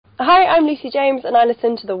Hi, I'm Lucy James, and I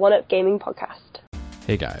listen to the One Up Gaming podcast.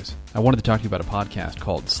 Hey guys, I wanted to talk to you about a podcast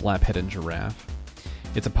called Slaphead and Giraffe.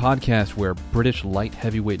 It's a podcast where British light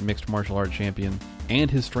heavyweight mixed martial art champion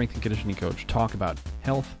and his strength and conditioning coach talk about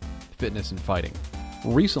health, fitness, and fighting.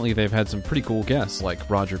 Recently, they've had some pretty cool guests like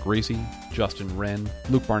Roger Gracie, Justin Wren,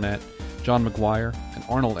 Luke Barnett, John McGuire, and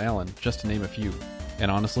Arnold Allen, just to name a few.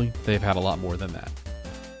 And honestly, they've had a lot more than that.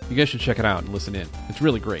 You guys should check it out and listen in. It's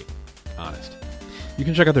really great. Honest. You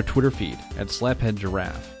can check out their Twitter feed at Slaphead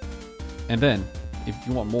Giraffe. And then, if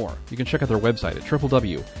you want more, you can check out their website at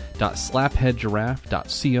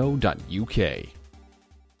www.slapheadgiraffe.co.uk.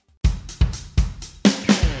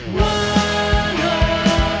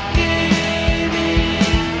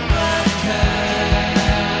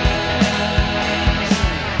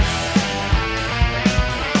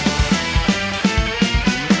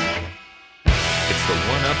 It's the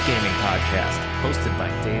One Up Gaming Podcast, hosted by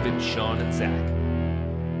David, Sean, and Zach.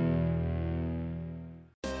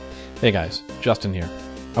 Hey guys, Justin here.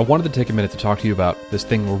 I wanted to take a minute to talk to you about this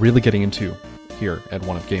thing we're really getting into here at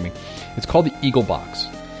One Up Gaming. It's called the Eagle Box,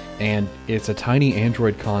 and it's a tiny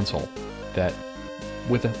Android console that,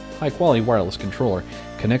 with a high-quality wireless controller,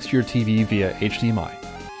 connects to your TV via HDMI,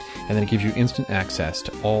 and then it gives you instant access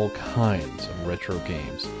to all kinds of retro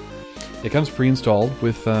games. It comes pre-installed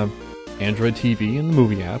with Android TV and the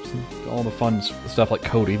movie apps and all the fun stuff like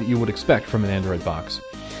Kodi that you would expect from an Android box.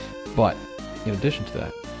 But, in addition to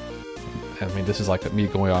that, I mean, this is like me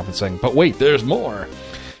going off and saying, but wait, there's more!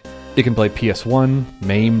 It can play PS1,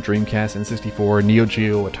 MAME, Dreamcast, N64, Neo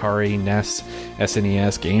Geo, Atari, NES,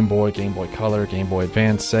 SNES, Game Boy Color, Game Boy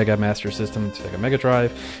Advance, Sega Master System, Sega Mega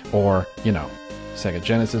Drive, or, Sega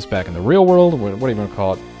Genesis back in the real world, what do you want to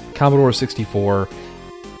call it? Commodore 64,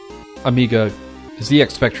 Amiga, ZX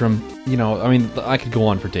Spectrum, I could go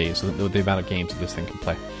on for days with the amount of games that this thing can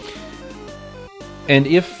play. And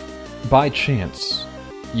if, by chance,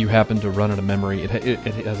 you happen to run out of memory, it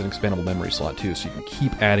has an expandable memory slot too, so you can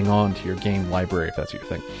keep adding on to your game library if that's your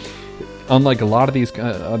thing. Unlike a lot of these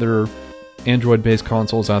other Android-based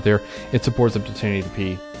consoles out there, it supports up to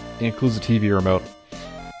 1080p. It includes a TV remote,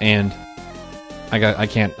 and I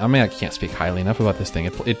can't speak highly enough about this thing.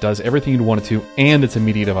 It does everything you'd want it to, and it's a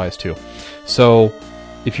media device too. So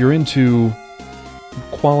if you're into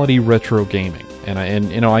quality retro gaming, and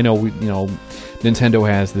I know Nintendo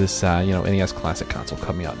has this, NES Classic console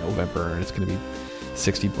coming out in November, and it's going to be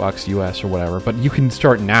 $60 US or whatever. But you can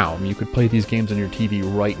start now. I mean, you could play these games on your TV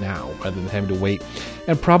right now, rather than having to wait,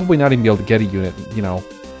 and probably not even be able to get a unit,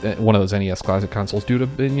 one of those NES Classic consoles due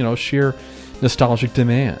to, sheer nostalgic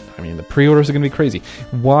demand. I mean, the pre-orders are going to be crazy.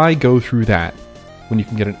 Why go through that when you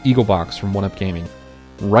can get an Eagle Box from One Up Gaming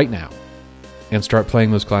right now and start playing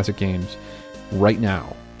those classic games right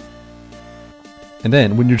now? And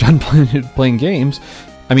then, when you're done playing games,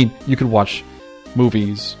 you could watch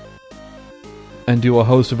movies and do a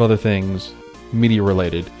host of other things,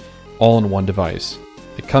 media-related, all in one device.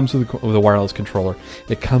 It comes with a wireless controller.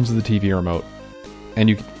 It comes with a TV remote. And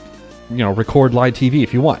you can, record live TV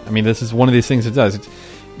if you want. This is one of these things it does.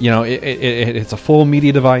 It's a full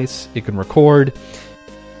media device. It can record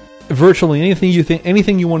virtually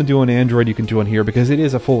anything you want to do on Android, you can do on here, because it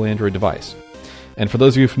is a full Android device. And for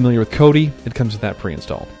those of you familiar with Kodi, it comes with that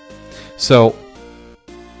pre-installed. So,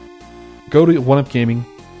 go to One Up Gaming,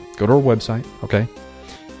 go to our website, okay?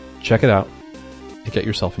 Check it out, and get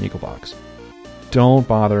yourself an Eagle Box. Don't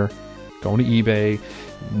bother going to eBay.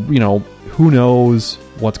 Who knows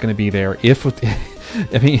what's going to be there. You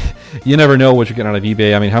never know what you're getting out of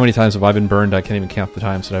eBay. How many times have I been burned? I can't even count the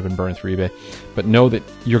times that I've been burned through eBay. But know that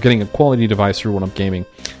you're getting a quality device through One Up Gaming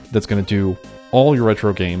that's going to do all your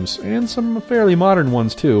retro games, and some fairly modern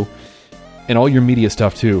ones too, and all your media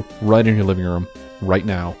stuff too, right in your living room, right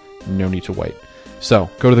now. No need to wait. So,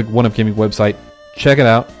 go to the One Up Gaming website, check it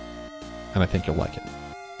out, and I think you'll like it.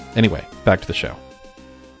 Anyway, back to the show.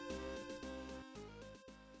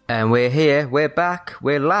 And we're here, we're back,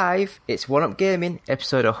 we're live. It's One Up Gaming,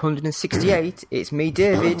 episode 168. It's me,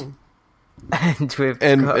 David,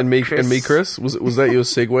 and me, Chris. Was that your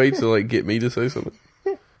segue to get me to say something?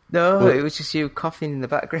 No, it was just you coughing in the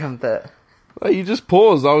background there. Oh, you just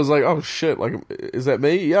paused. I was like, "Oh shit! Is that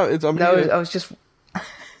me?" Yeah, I'm no, here. I was just,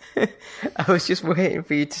 I was just waiting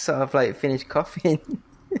for you to sort of finish coughing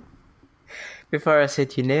before I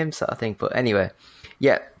said your name, sort of thing. But anyway,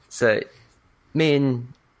 yeah. So me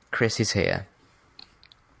and Chris is here.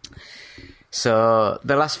 So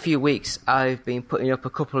the last few weeks, I've been putting up a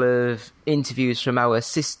couple of interviews from our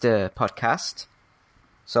sister podcast.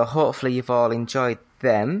 So hopefully you've all enjoyed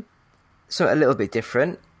them. So a little bit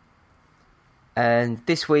different. And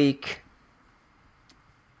this week,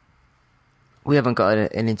 we haven't got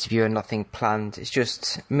an interview or nothing planned. It's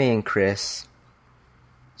just me and Chris.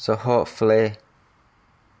 So hopefully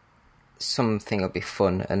something will be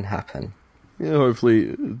fun and happen. Yeah,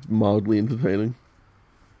 hopefully mildly entertaining.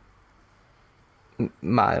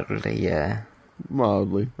 Mildly, yeah.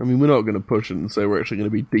 Mildly. I mean, we're not going to push it and say we're actually going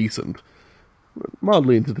to be decent. But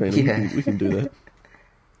mildly entertaining, Yeah. we can do that.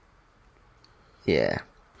 Yeah.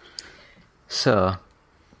 So,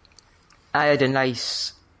 I had a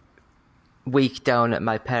nice week down at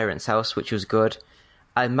my parents' house, which was good.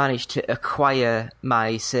 I managed to acquire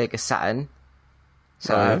my Sega Saturn,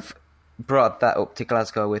 so Right. I've brought that up to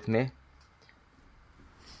Glasgow with me.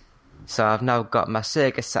 So I've now got my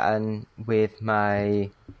Sega Saturn with my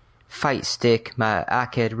fight stick, my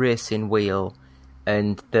arcade racing wheel,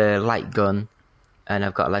 and the light gun, and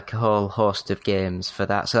I've got like a whole host of games for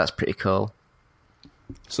that, so that's pretty cool.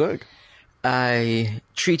 Sick. I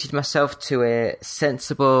treated myself to a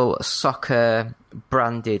Sensible Soccer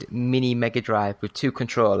branded mini Mega Drive with 2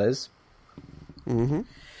 controllers. Mm-hmm.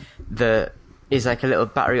 That is like a little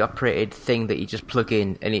battery operated thing that you just plug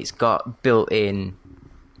in, and it's got built in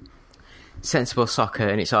Sensible Soccer,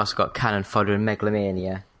 and it's also got Cannon Fodder and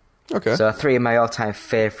Megalomania. Okay. So 3 of my all-time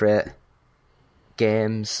favourite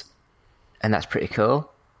games, and that's pretty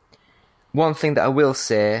cool. One thing that I will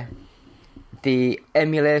say, the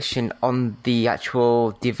emulation on the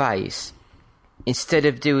actual device, instead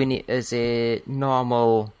of doing it as a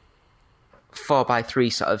normal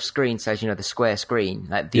 4x3 sort of screen size, you know, the square screen,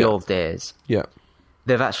 like the Yeah. old days, Yeah.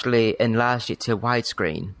 they've actually enlarged it to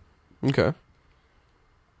widescreen. Okay.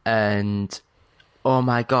 And, oh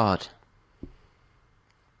my god.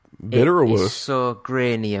 Better or It is worse? so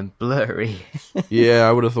grainy and blurry. Yeah,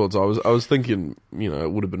 I would have thought so. I was thinking,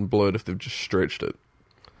 it would have been blurred if they've just stretched it.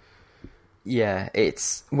 Yeah,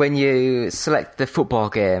 it's when you select the football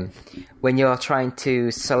game, when you're trying to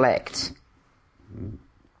select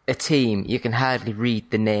a team, you can hardly read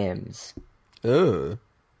the names. Oh.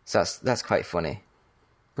 So that's quite funny.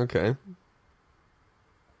 Okay.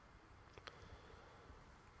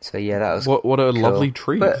 So yeah, that was What a cool. lovely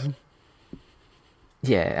treat. But,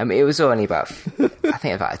 yeah, I mean, it was only about, I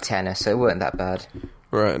think about a tenner, so it wasn't that bad.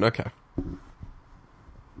 Right, okay.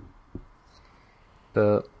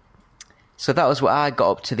 But so that was what I got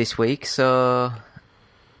up to this week. So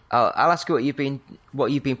I'll ask you what you've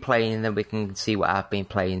been playing, and then we can see what I've been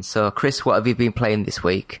playing. So Chris, what have you been playing this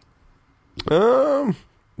week?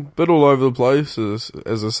 Bit all over the place,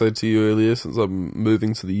 as I said to you earlier, since I'm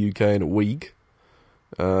moving to the UK in a week.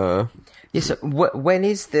 Yes. So when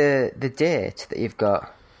is the date that you've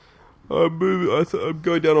got? I'm moving. I'm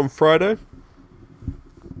going down on Friday.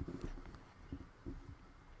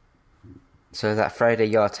 So is that Friday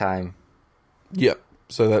your time? Yep.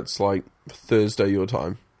 So that's like Thursday your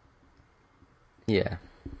time. Yeah.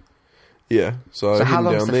 Yeah. So So how heading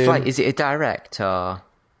long's down the there. flight? Is it a direct or?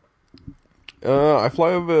 I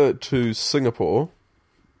fly over to Singapore,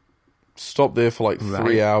 stop there for like 3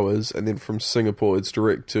 Right. hours, and then from Singapore it's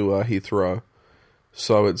direct to Heathrow.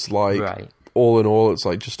 So it's like, Right. all in all, it's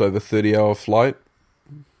like just over 30-hour flight.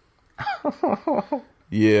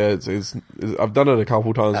 Yeah, it's I've done it a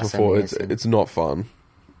couple times That's before. amazing. It's not fun.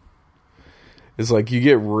 It's like you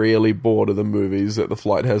get really bored of the movies that the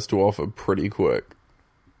flight has to offer pretty quick.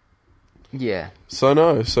 Yeah. So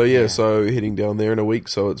Yeah. so heading down there in a week.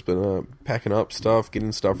 So it's been packing up stuff,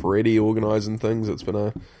 getting stuff ready, organising things. It's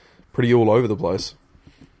been pretty all over the place.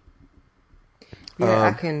 Yeah,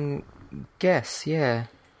 I can guess. Yeah.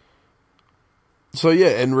 So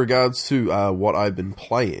yeah, in regards to what I've been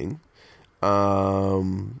playing,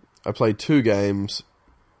 I played 2 games.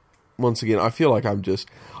 Once again, I feel like I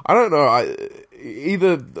don't know.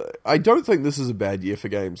 I don't think this is a bad year for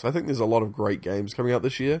games. I think there's a lot of great games coming out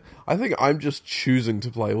this year. I think I'm just choosing to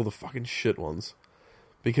play all the fucking shit ones.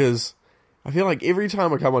 Because I feel like every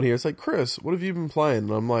time I come on here, it's like, Chris, what have you been playing?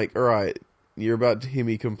 And I'm like, alright, you're about to hear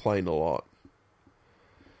me complain a lot.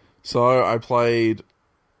 So I played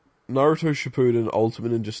Naruto Shippuden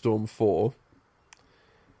Ultimate Ninja Storm 4.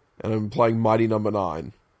 And I'm playing Mighty Number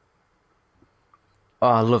 9. Oh,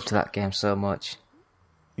 I loved that game so much.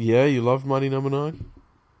 Yeah, you loved Mighty Number 9?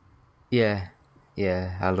 Yeah.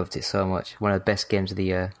 Yeah, I loved it so much. One of the best games of the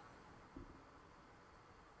year.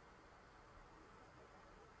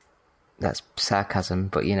 That's sarcasm,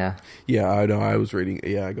 but you know. Yeah, I know. I was reading.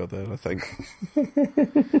 Yeah, I got that. I think.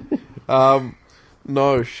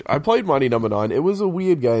 No, I played Mighty Number 9. It was a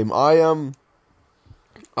weird game. I'm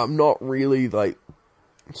not really like.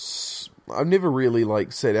 I've never really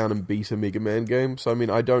like sat down and beat a Mega Man game. So I mean,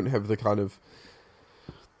 I don't have the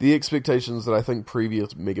the expectations that I think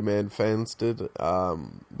previous Mega Man fans did.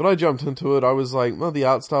 But I jumped into it. I was like, well, the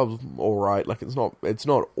art style's all right. Like, it's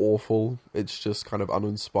not awful. It's just kind of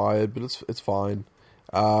uninspired, but it's fine.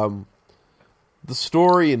 The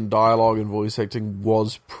story and dialogue and voice acting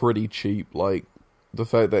was pretty cheap. Like, the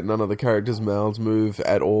fact that none of the characters' mouths move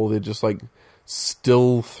at all. They're just, like,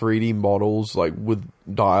 still 3D models, like, with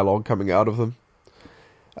dialogue coming out of them.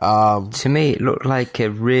 To me, it looked like a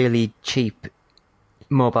really cheap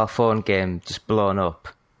mobile phone game just blown up.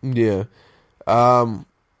 Yeah. Gameplay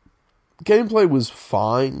was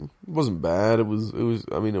fine. It wasn't bad. It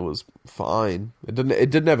was fine. It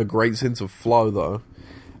didn't have a great sense of flow though.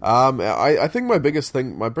 I think my biggest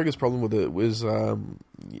problem with it was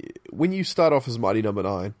when you start off as Mighty Number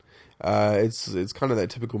 9, it's kind of that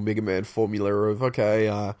typical Mega Man formula of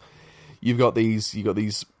you've got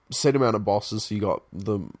these set amount of bosses. So you got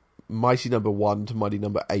the Mighty Number 1 to Mighty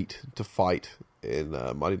Number 8 to fight in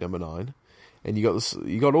Mighty Number 9, and you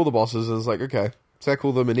got all the bosses, and it's like, okay,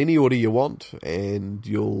 tackle them in any order you want, and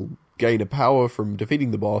you'll gain a power from defeating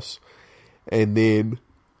the boss, and then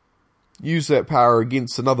use that power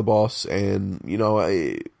against another boss, and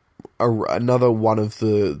another one of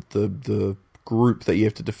the group that you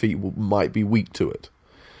have to defeat might be weak to it.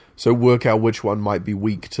 So work out which one might be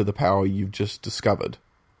weak to the power you've just discovered.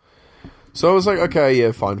 So I was like, okay,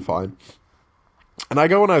 yeah, fine. And I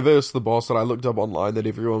go and I verse the boss that I looked up online that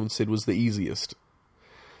everyone said was the easiest.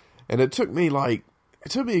 And it took me a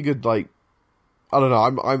good, I don't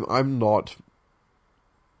know, I'm not,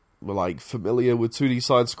 familiar with 2D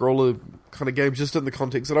side-scroller kind of games, just in the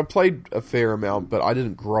context that I've played a fair amount, but I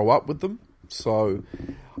didn't grow up with them. So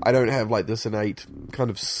I don't have, this innate kind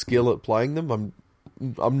of skill at playing them.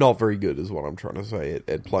 I'm not very good, is what I'm trying to say,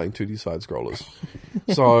 at playing 2D side-scrollers.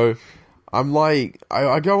 So I'm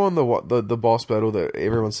I go on the boss battle that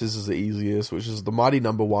everyone says is the easiest, which is the Mighty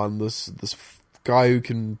Number 1, this guy who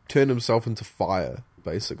can turn himself into fire,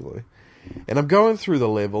 basically. And I'm going through the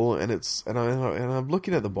level, and I'm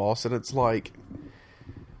looking at the boss, and it's like,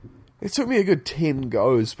 it took me a good 10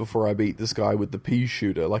 goes before I beat this guy with the pea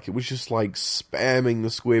shooter. Like, it was just spamming the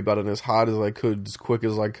square button as hard as I could, as quick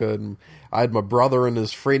as I could. And I had my brother and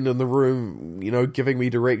his friend in the room, giving me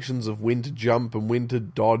directions of when to jump and when to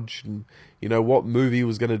dodge and, what move he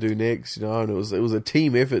was going to do next, and it was a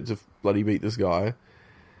team effort to bloody beat this guy.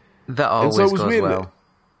 That always goes well.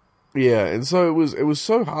 Yeah, and so it was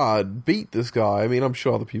so hard. Beat this guy. I mean, I'm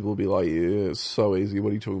sure other people will be like, yeah, it's so easy. What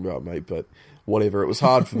are you talking about, mate? But whatever. It was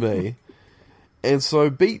hard for me. And so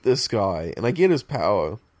beat this guy, and I get his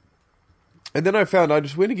power. And then I found I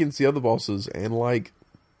just went against the other bosses, and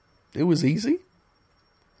it was easy.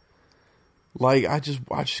 I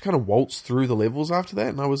just kind of waltzed through the levels after that,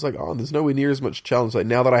 and I was like, oh, there's nowhere near as much challenge.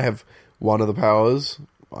 Now that I have one of the powers,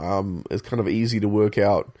 it's kind of easy to work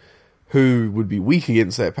out who would be weak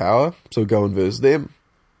against that power, so go and verse them.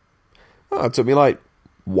 It took me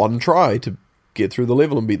one try to get through the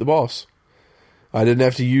level and beat the boss. I didn't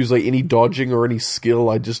have to use any dodging or any skill.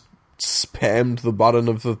 I just spammed the button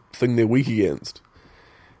of the thing they're weak against.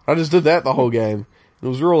 I just did that the whole game. It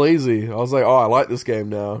was real easy. I was like, oh, I like this game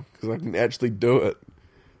now, because I can actually do it.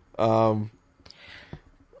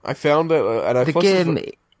 I found it, and I... The game,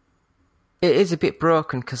 it is a bit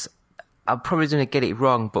broken, because I'm probably going to get it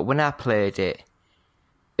wrong, but when I played it,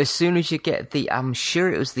 as soon as you get I'm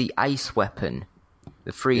sure it was the ice weapon,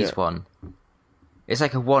 the freeze one, it's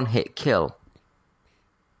like a one-hit kill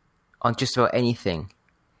on just about anything.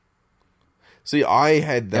 See, I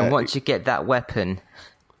had that... And once you get that weapon,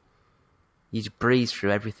 you just breeze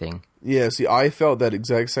through everything. Yeah, see, I felt that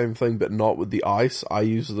exact same thing, but not with the ice. I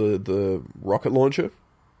used the rocket launcher.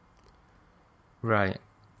 Right.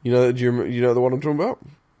 Do you know the one I'm talking about?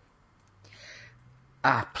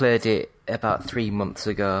 I played it about 3 months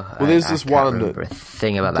ago. Well, there's this one. I can't remember a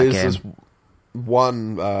thing about that game. There's this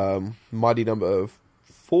one Mighty Number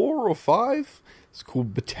 4 or 5. It's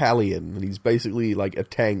called Battalion, and he's basically a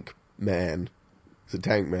tank man. He's a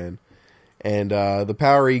tank man. And the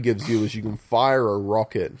power he gives you is you can fire a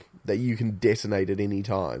rocket that you can detonate at any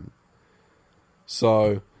time.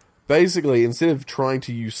 So, basically, instead of trying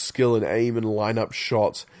to use skill and aim and line up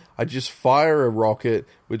shots, I just fire a rocket,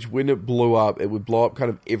 which when it blew up, it would blow up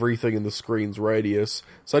kind of everything in the screen's radius.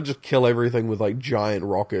 So I'd just kill everything with giant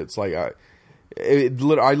rockets. I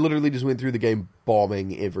literally just went through the game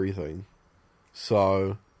bombing everything.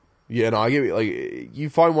 So, yeah, no, I get it. You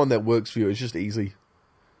find one that works for you, it's just easy.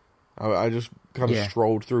 I just kind of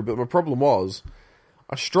strolled through, but my problem was,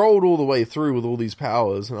 I strolled all the way through with all these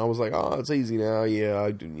powers, and I was like, oh, it's easy now,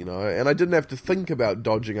 and I didn't have to think about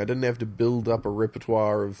dodging. I didn't have to build up a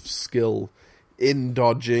repertoire of skill in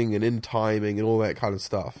dodging and in timing and all that kind of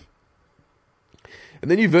stuff. And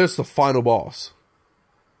then you verse the final boss.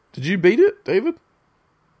 Did you beat it, David?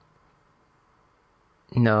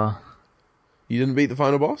 No. You didn't beat the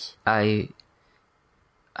final boss? I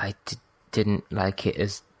didn't like it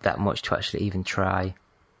as that much to actually even try.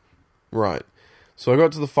 Right. So I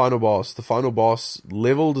got to the final boss. The final boss,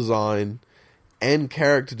 level design and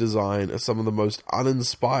character design are some of the most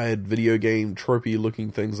uninspired video game tropey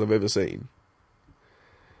looking things I've ever seen.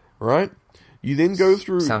 Right? You then go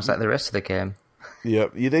through... Sounds like the rest of the game.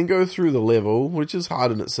 Yep. You then go through the level, which is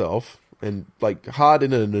hard in itself, and like hard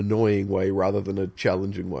in an annoying way rather than a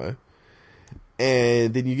challenging way.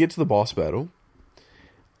 And then you get to the boss battle,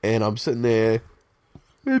 and I'm sitting there.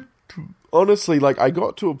 Honestly, like I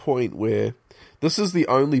got to a point where this is the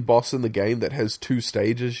only boss in the game that has 2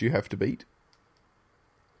 stages you have to beat.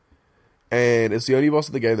 And it's the only boss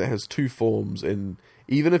in the game that has 2 forms, and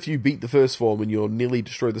even if you beat the first form and you're nearly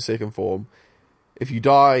destroyed the second form, if you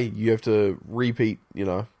die, you have to repeat,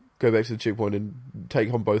 go back to the checkpoint and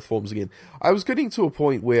take on both forms again. I was getting to a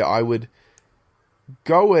point where I would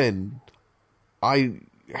go in, I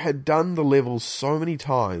had done the level so many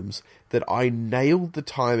times that I nailed the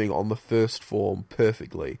timing on the first form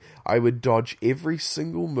perfectly. I would dodge every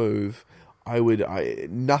single move.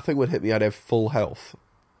 Nothing would hit me. I'd have full health.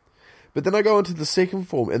 But then I go into the second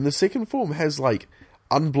form, and the second form has like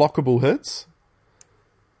unblockable hits,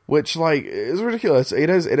 which like is ridiculous. It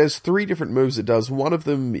has 3 different moves it does. One of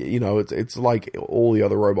them, it's like all the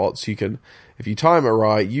other robots. You can, if you time it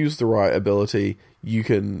right, use the right ability, you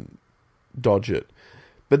can dodge it.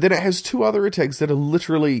 But then it has 2 other attacks that are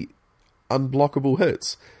literally unblockable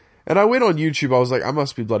hits. And I went on YouTube, I was like, I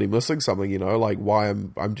must be bloody missing something, like why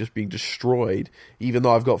I'm just being destroyed even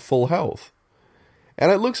though I've got full health. And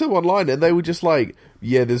I looked up online and they were just like,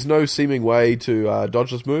 yeah, there's no seeming way to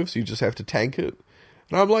dodge this move, so you just have to tank it.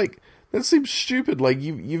 And I'm like, that seems stupid. Like,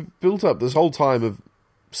 you've built up this whole time of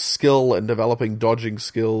skill and developing dodging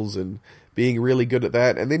skills and being really good at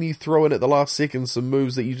that, and then you throw in at the last second some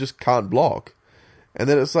moves that you just can't block. And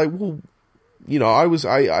then it's like, well,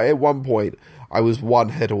 I at one point, I was 1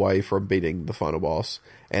 hit away from beating the final boss,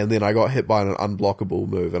 and then I got hit by an unblockable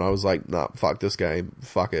move, and I was like, nah, fuck this game,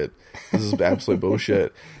 fuck it. This is absolute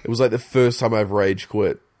bullshit. It was like the first time I've rage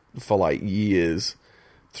quit for like years.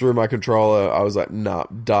 Threw my controller, I was like, nah,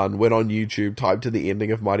 done. Went on YouTube, typed in the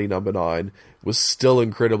ending of Mighty Number 9, was still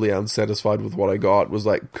incredibly unsatisfied with what I got, was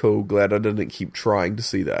like, cool, glad I didn't keep trying to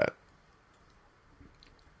see that.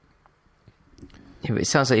 Yeah, but it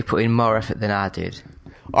sounds like you put in more effort than I did.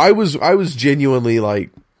 I was genuinely,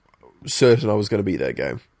 like, certain I was going to beat that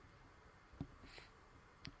game.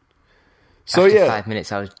 So After yeah. 5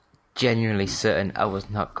 minutes, I was genuinely certain I was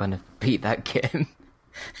not going to beat that game.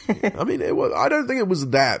 I mean, I don't think it was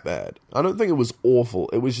that bad. I don't think it was awful.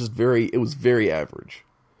 It was just very average.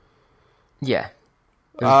 Yeah.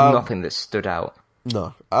 There was nothing that stood out.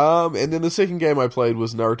 No. And then the second game I played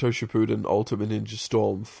was Naruto Shippuden Ultimate Ninja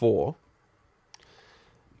Storm 4.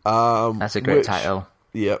 That's a great title.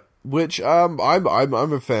 Yep. Which I'm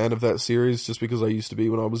a fan of that series just because I used to be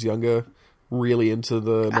when I was younger, really into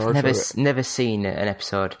the Naruto. I've never seen an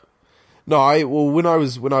episode. No, when I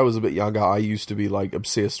was a bit younger, I used to be like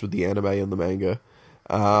obsessed with the anime and the manga.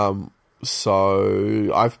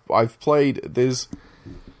 So I've played.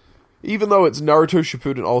 Even though it's Naruto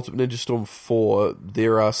Shippuden Ultimate Ninja Storm 4,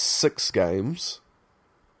 there are 6 games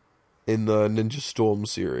in the Ninja Storm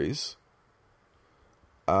series.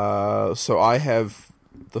 So I have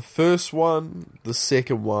the first one, the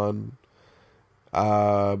second one,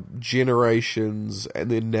 Generations,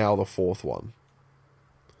 and then now the 4th one.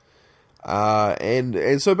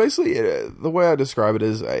 And so basically, the way I describe it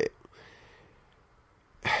is,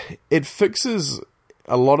 it fixes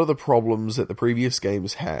a lot of the problems that the previous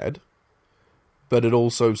games had, but it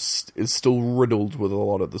also is still riddled with a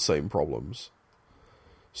lot of the same problems.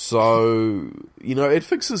 So, it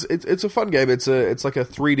fixes. It's a fun game. It's like a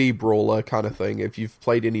 3D brawler kind of thing. If you've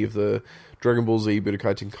played any of the Dragon Ball Z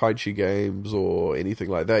Budokai Tenkaichi games or anything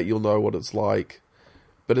like that, you'll know what it's like.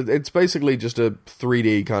 But it's basically just a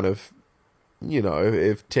 3D kind of,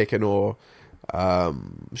 if Tekken or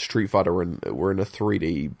Street Fighter were in a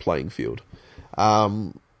 3D playing field.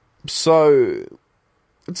 So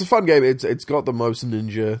it's a fun game. It's got the most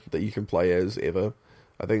ninja that you can play as ever.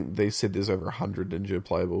 I think they said there's over 100 ninja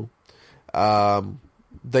playable.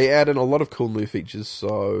 They add in a lot of cool new features.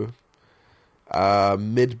 So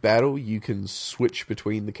mid-battle, you can switch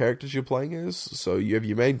between the characters you're playing as. So you have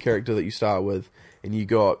your main character that you start with, and you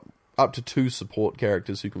got up to 2 support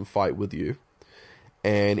characters who can fight with you.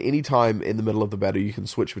 and anytime in the middle of the battle, you can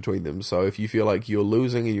switch between them. So if you feel like you're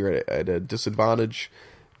losing and you're at a disadvantage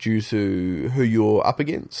due to who you're up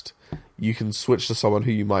against, you can switch to someone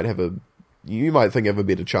who you might think have a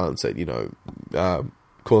better chance at,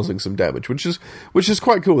 causing some damage, which is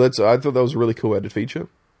quite cool. I thought that was a really cool added feature.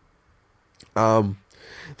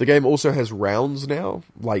 The game also has rounds now,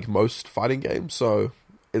 like most fighting games, so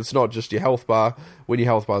it's not just your health bar. When your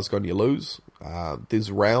health bar's gone, you lose.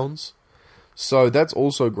 There's rounds. So that's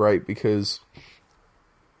also great because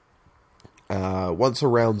once a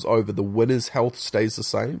round's over, the winner's health stays the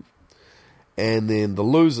same, and then the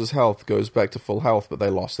loser's health goes back to full health, but they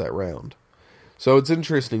lost that round. So it's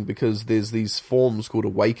interesting because there's these forms called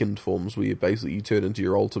awakened forms where you turn into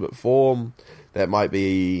your ultimate form. That might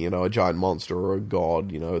be, a giant monster or a god,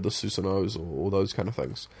 the Susanos or those kind of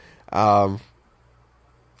things. And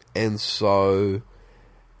so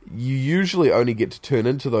you usually only get to turn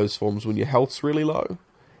into those forms when your health's really low.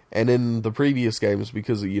 And in the previous games,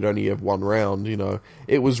 because you'd only have one round,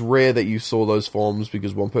 it was rare that you saw those forms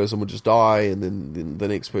because one person would just die and then the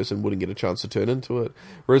next person wouldn't get a chance to turn into it.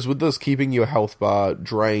 Whereas with this, keeping your health bar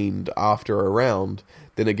drained after a round,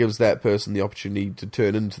 then it gives that person the opportunity to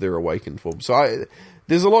turn into their awakened form. So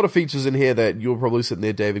there's a lot of features in here that you're probably sitting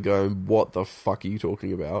there, David, going, what the fuck are you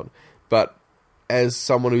talking about? But as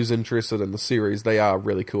someone who's interested in the series, they are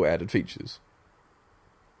really cool added features.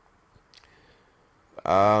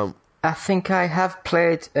 I think I have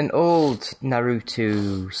played an old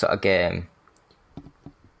Naruto sort of game.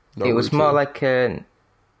 Naruto. It was more like a...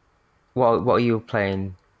 What are you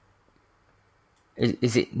playing?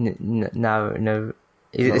 Is it no?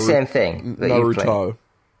 Is it the same thing that you play?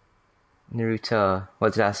 Naruto.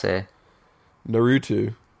 What did I say?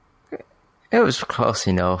 Naruto. It was close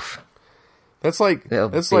enough. That's like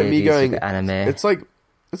me going anime. It's like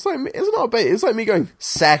it's like me going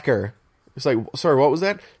soccer. It's like, sorry, what was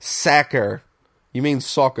that? Soccer. You mean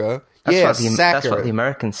soccer? Soccer. That's what the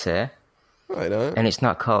Americans say. I know. And it's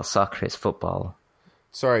not called soccer, it's football.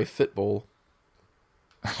 Sorry, football.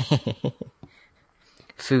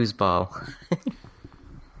 Foosball.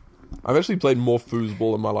 I've actually played more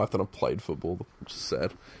foosball in my life than I've played football, which is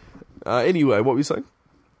sad. Anyway, what were you saying?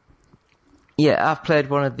 Yeah, I've played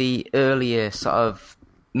one of the earlier sort of,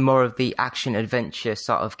 more of the action-adventure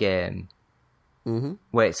sort of game. Mm-hmm.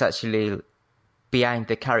 Where it's actually behind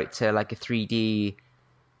the character like a 3D,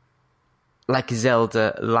 like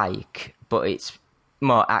Zelda-like, but it's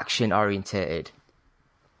more action-orientated.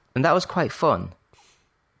 And that was quite fun.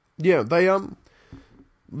 Yeah, so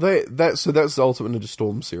that's the Ultimate Ninja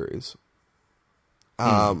Storm series.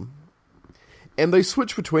 And they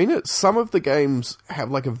switch between it. Some of the games have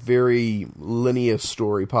like a very linear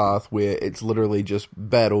story path where it's literally just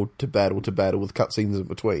battle to battle to battle with cutscenes in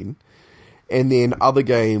between. And then other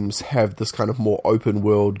games have this kind of more open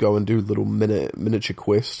world, go and do little miniature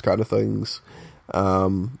quest kind of things,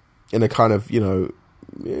 in a kind of, like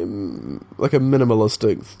a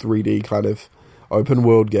minimalistic 3D kind of open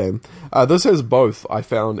world game. This has both, I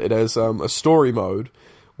found. It has a story mode,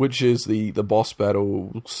 which is the boss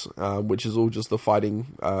battles, which is all just the fighting,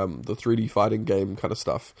 the 3D fighting game kind of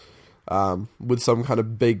stuff, with some kind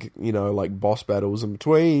of big, like boss battles in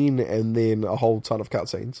between, and then a whole ton of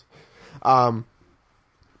cutscenes. But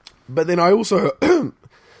then I also,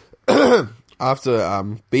 after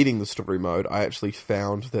beating the story mode, I actually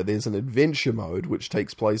found that there's an adventure mode which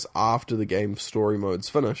takes place after the game's story mode's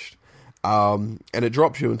finished, and it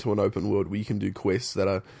drops you into an open world where you can do quests that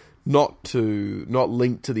are not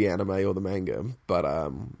linked to the anime or the manga,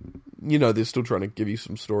 but they're still trying to give you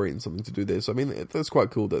some story and something to do there. So I mean, that's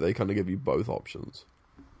quite cool that they kind of give you both options.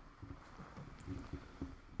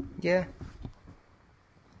 Yeah.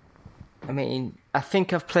 I mean, I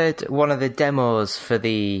think I've played one of the demos for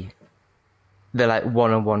the like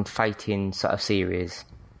one-on-one fighting sort of series.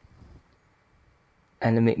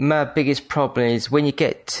 And I mean, my biggest problem is when you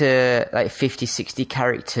get to like 50, 60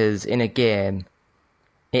 characters in a game,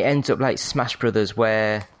 it ends up like Smash Brothers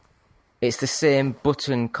where it's the same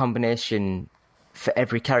button combination for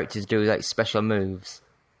every character to do like special moves.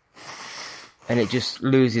 And it just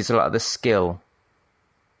loses a lot of the skill.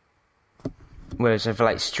 Whereas for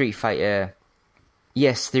like Street Fighter,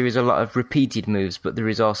 yes, there is a lot of repeated moves, but there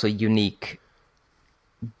is also unique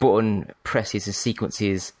button presses and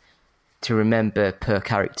sequences to remember per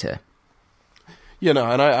character. Yeah, no,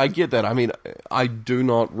 and I get that. I mean, I do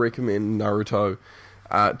not recommend Naruto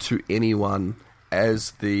to anyone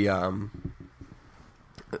as the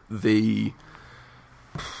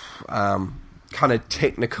kind of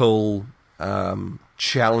technical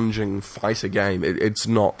challenging fighter game. It's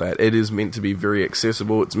not that. It is meant to be very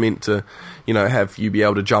accessible. It's meant to, have you be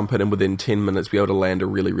able to jump in and within 10 minutes be able to land a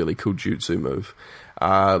really, really cool jutsu move.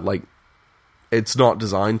 It's not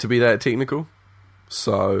designed to be that technical.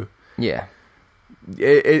 So Yeah.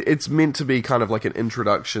 it's meant to be kind of like an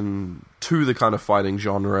introduction to the kind of fighting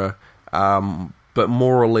genre, but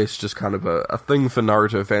more or less just kind of a thing for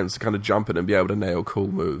Naruto fans to kind of jump in and be able to nail cool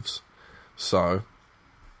moves. So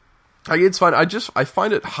it's fine. I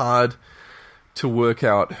find it hard to work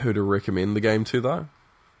out who to recommend the game to, though,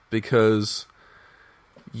 because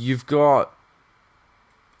you've got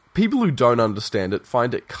people who don't understand it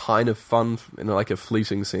find it kind of fun in like a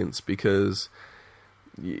fleeting sense, because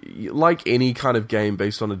like any kind of game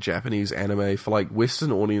based on a Japanese anime, for like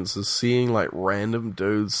Western audiences, seeing like random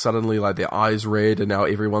dudes suddenly like their eyes red and now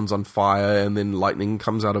everyone's on fire, and then lightning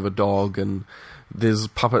comes out of a dog and there's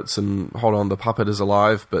puppets and hold on, the puppet is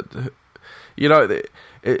alive, but you're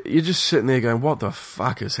just sitting there going, what the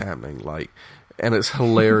fuck is happening? Like, and it's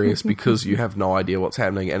hilarious because you have no idea what's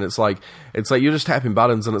happening, and it's like you're just tapping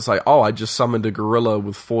buttons, and it's like, oh, I just summoned a gorilla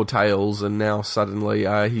with 4 tails, and now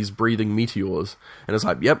suddenly he's breathing meteors, and it's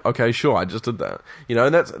like, yep, okay, sure, I just did that,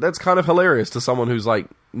 and that's kind of hilarious to someone who's like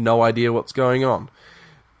no idea what's going on.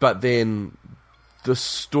 But then the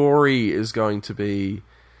story is going to be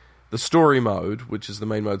the story mode, which is the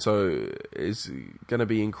main mode, so is going to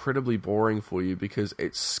be incredibly boring for you because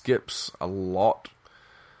it skips a lot.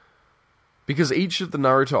 Because each of the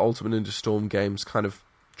Naruto Ultimate Ninja Storm games kind of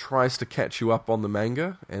tries to catch you up on the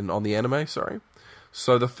manga, and on the anime, sorry.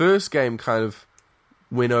 So the first game kind of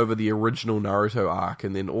went over the original Naruto arc,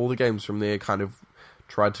 and then all the games from there kind of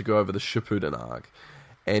tried to go over the Shippuden arc.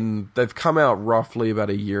 And they've come out roughly about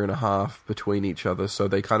a year and a half between each other, so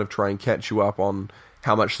they kind of try and catch you up on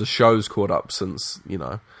how much the show's caught up since,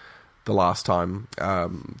 the last time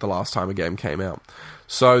a game came out.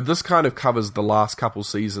 So this kind of covers the last couple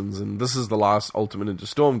seasons, and this is the last Ultimate Ninja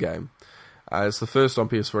Storm game. It's the first on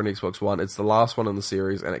PS4 and Xbox One. It's the last one in the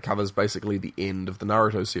series, and it covers basically the end of the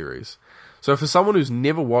Naruto series. So for someone who's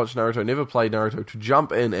never watched Naruto, never played Naruto, to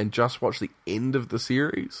jump in and just watch the end of the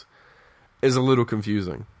series is a little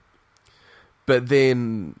confusing. But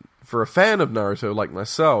then, for a fan of Naruto like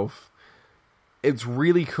myself, it's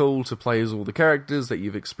really cool to play as all the characters that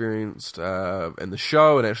you've experienced in the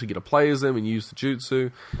show and actually get to play as them and use the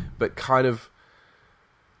jutsu. But kind of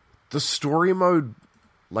the story mode,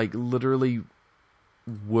 like literally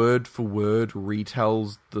word for word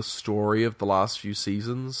retells the story of the last few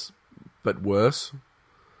seasons, but worse.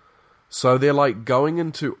 So they're like going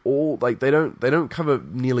into all, like they don't cover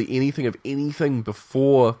nearly anything of anything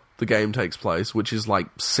before the game takes place, which is like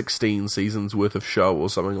 16 seasons worth of show or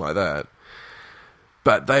something like that.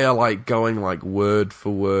 But they are like going like word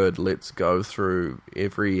for word, let's go through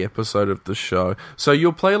every episode of the show. So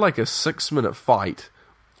you'll play like a 6-minute fight,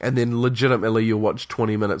 and then legitimately you'll watch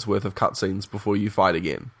 20 minutes worth of cutscenes before you fight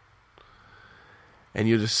again. And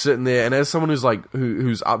you're just sitting there, and as someone who's like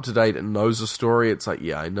who's up to date and knows the story, it's like,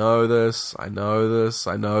 yeah, I know this. And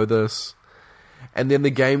then the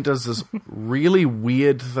game does this really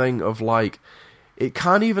weird thing of like, it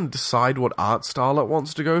can't even decide what art style it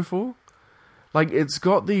wants to go for. Like, it's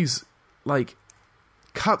got these, like,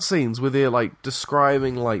 cutscenes where they're, like,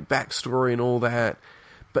 describing, like, backstory and all that.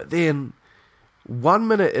 But then, 1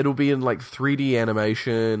 minute it'll be in, like, 3D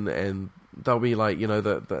animation, and they'll be, like,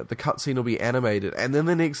 the cutscene will be animated. And then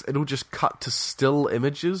the next, it'll just cut to still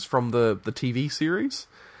images from the TV series.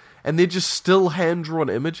 And they're just still hand-drawn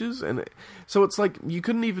images. And so it's like, you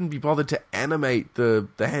couldn't even be bothered to animate the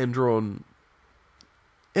hand-drawn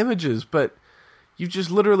images, but you've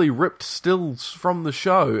just literally ripped stills from the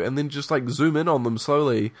show and then just like zoom in on them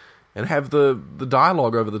slowly and have the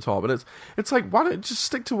dialogue over the top. And it's like, why don't you just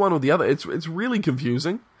stick to one or the other? It's really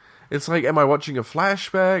confusing. It's like, am I watching a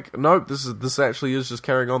flashback? Nope, this actually is just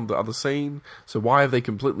carrying on the other scene. So why have they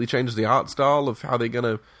completely changed the art style of how they're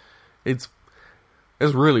gonna? It's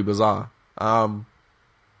really bizarre. So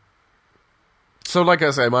like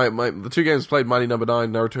I say, the 2 games played, Mighty No. 9,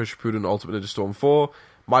 Naruto Shippuden Ultimate Ninja Storm 4,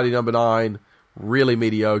 Mighty No. 9. Really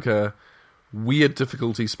mediocre, weird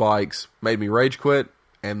difficulty spikes, made me rage quit.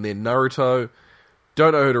 And then Naruto,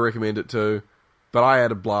 don't know who to recommend it to, but I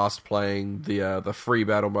had a blast playing the free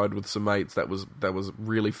battle mode with some mates. That was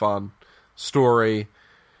really fun. Story,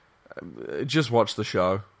 just watch the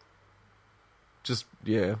show. Just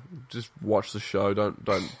watch the show. Don't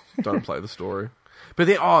play the story. But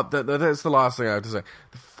then, that's the last thing I have to say.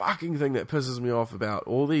 The fucking thing that pisses me off about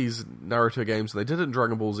all these Naruto games, and they did it in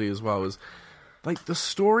Dragon Ball Z as well, is like, the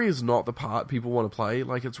story is not the part people want to play.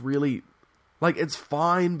 Like, it's really Like, it's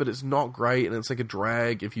fine, but it's not great, and it's like a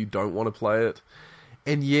drag if you don't want to play it.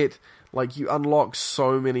 And yet, like, you unlock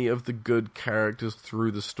so many of the good characters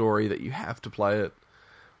through the story that you have to play it.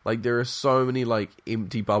 Like, there are so many, like,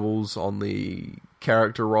 empty bubbles on the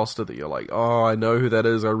character roster that you're like, oh, I know who that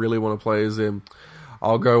is, I really want to play as them.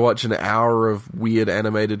 I'll go watch an hour of weird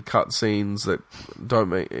animated cutscenes that don't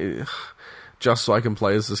make... just so I can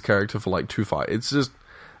play as this character for, like, 2 fights. It's just...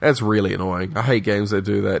 That's really annoying. I hate games that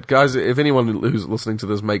do that. Guys, if anyone who's listening to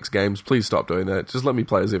this makes games, please stop doing that. Just let me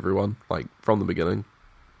play as everyone, like, from the beginning.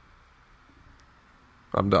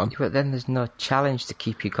 I'm done. But then there's no challenge to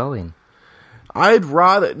keep you going. I'd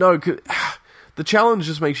rather... No, the challenge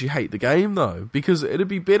just makes you hate the game, though. Because it'd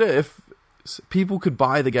be better if people could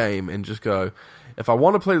buy the game and just go, if I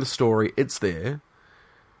want to play the story, it's there.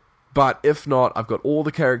 But if not, I've got all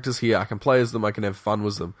the characters here, I can play as them, I can have fun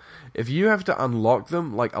with them. If you have to unlock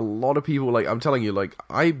them, like, a lot of people, like, I'm telling you, like,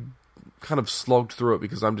 I kind of slogged through it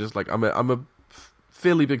because I'm just, like, I'm a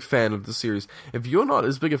fairly big fan of the series. If you're not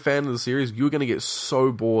as big a fan of the series, you're going to get so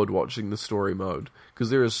bored watching the story mode, because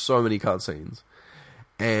there is so many cutscenes.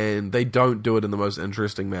 And they don't do it in the most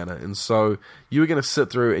interesting manner. And so, you're going to sit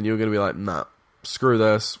through and you're going to be like, nah, screw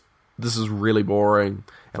this. This is really boring,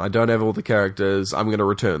 and I don't have all the characters. I'm going to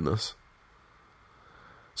return this.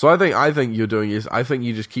 So I think you're doing is I think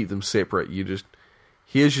you just keep them separate. You just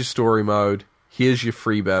here's your story mode, here's your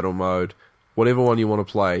free battle mode. Whatever one you want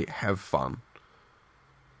to play, have fun.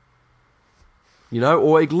 You know,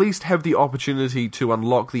 or at least have the opportunity to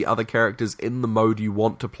unlock the other characters in the mode you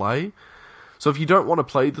want to play. So if you don't want to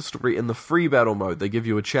play the story in the free battle mode, they give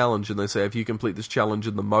you a challenge and they say if you complete this challenge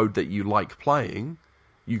in the mode that you like playing,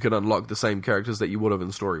 you can unlock the same characters that you would have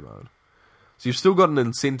in story mode. So you've still got an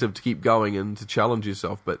incentive to keep going and to challenge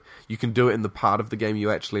yourself, but you can do it in the part of the game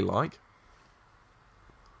you actually like.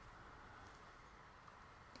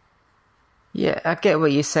 Yeah, I get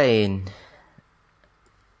what you're saying.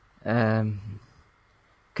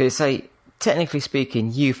 Because, like, technically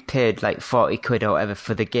speaking, you've paid, like, 40 quid or whatever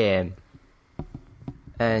for the game.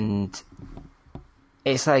 And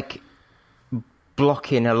it's, like,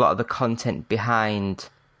 blocking a lot of the content behind.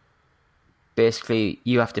 Basically,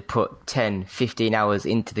 you have to put 10, 15 hours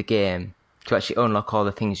into the game to actually unlock all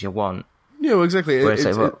the things you want. Yeah, well, exactly.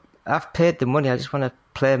 I've paid the money, I just want to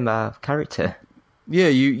play my character. Yeah,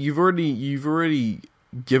 you've already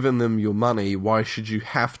given them your money. Why should you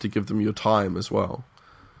have to give them your time as well?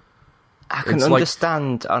 I can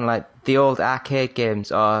understand on, like, the old arcade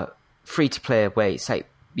games or free-to-play where it's like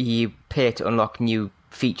you pay to unlock new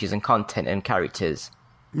features and content and characters.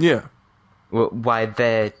 Yeah. Why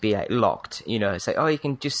they'd be, like, locked, you know. It's like, oh, you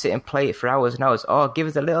can just sit and play it for hours and hours. Oh, give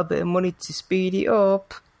us a little bit of money to speed it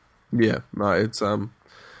up. Yeah, no, it's,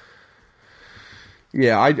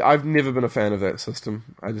 yeah, I've never been a fan of that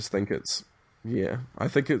system. I just think it's, yeah, I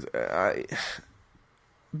think it's,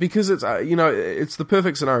 because it's, you know, it's the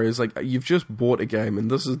perfect scenario. It's like, you've just bought a game,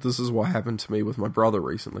 and this is what happened to me with my brother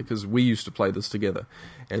recently, because we used to play this together,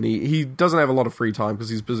 and he doesn't have a lot of free time because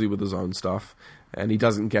he's busy with his own stuff, and he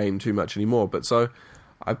doesn't game too much anymore. But so,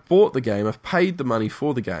 I bought the game, I've paid the money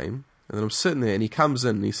for the game, and then I'm sitting there, and he comes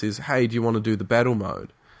in and he says, hey, do you want to do the battle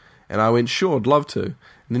mode? And I went, sure, I'd love to. And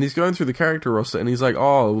then he's going through the character roster, and he's like,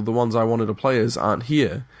 oh, the ones I wanted to play as aren't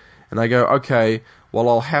here. And I go, okay, well,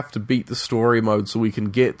 I'll have to beat the story mode so we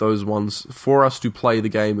can get those ones for us to play the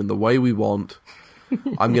game in the way we want.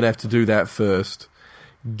 I'm going to have to do that first.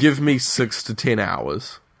 Give me 6 to 10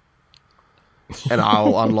 hours. And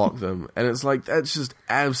I'll unlock them. And it's like, that's just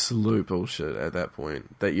absolute bullshit at that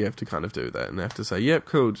point, that you have to kind of do that and have to say, yep,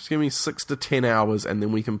 cool, just give me 6 to 10 hours and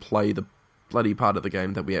then we can play the bloody part of the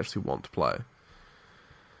game that we actually want to play.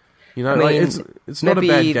 You know, I mean, like, it's not a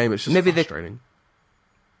bad game, it's just frustrating.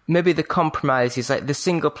 Maybe the compromise is like the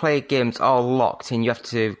single player game's all locked and you have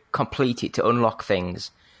to complete it to unlock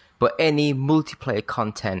things. But any multiplayer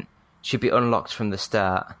content should be unlocked from the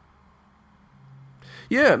start.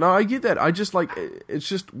 Yeah, no, I get that. I just, like, it's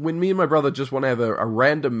just when me and my brother just want to have a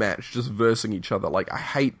random match just versing each other. Like, I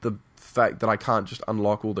hate the fact that I can't just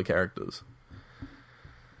unlock all the characters.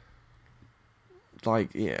 Like,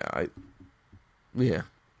 yeah, Yeah,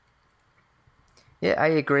 I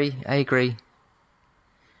agree.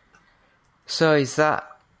 So is that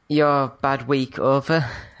your bad week over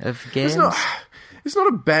of games? It's not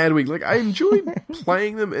a bad week. Like, I enjoy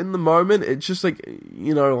playing them in the moment. It's just like,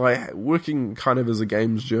 you know, like working kind of as a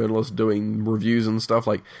games journalist, doing reviews and stuff.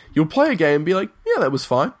 Like, you'll play a game and be like, yeah, that was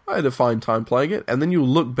fine. I had a fine time playing it. And then you'll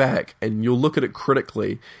look back and you'll look at it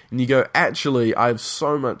critically and you go, actually, I have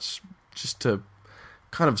so much just to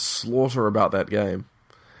kind of slaughter about that game.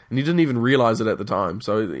 And you didn't even realize it at the time.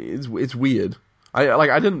 So it's weird.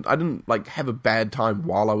 I didn't like have a bad time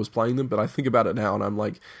while I was playing them, but I think about it now and I'm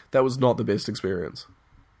like, that was not the best experience.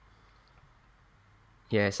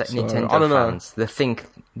 Yeah, it's like So, Nintendo I don't know. fans. They think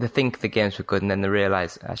the games were good, and then they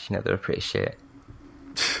realise actually no, they were pretty shit.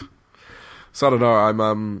 So I don't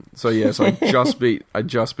know. So I just beat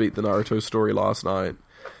the Naruto story last night.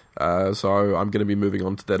 So I'm going to be moving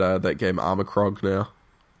on to that game Armor Krog now.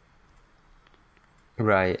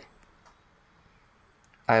 Right.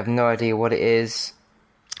 I have no idea what it is.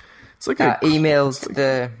 It's like Emailed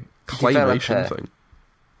the claymation developer, thing.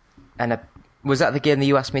 and was that the game that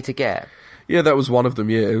you asked me to get? Yeah, that was one of them.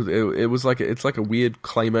 Yeah, it was like it's like a weird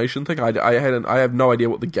claymation thing. I have no idea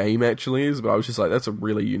what the game actually is, but I was just like, that's a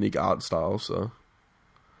really unique art style. So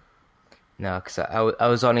No, because I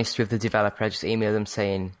was honest with the developer. I just emailed them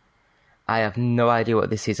saying, I have no idea what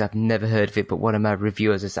this is. I've never heard of it, but one of my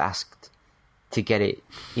reviewers has asked to get it,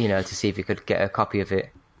 to see if he could get a copy of it.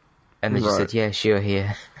 And they just Right. said, yeah, sure,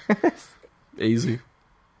 here. easy.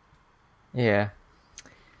 Yeah.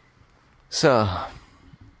 So,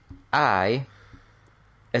 as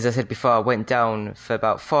I said before, went down for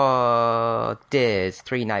about 4 days,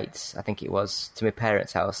 3 nights, I think it was, to my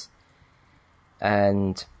parents' house.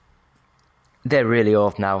 And they're really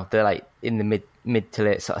old now. They're like in the mid to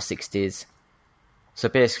late sort of 60s. So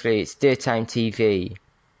basically, it's daytime TV.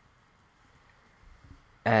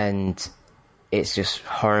 And it's just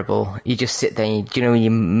horrible. You just sit there and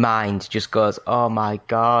your mind just goes, oh my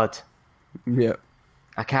God. Yeah.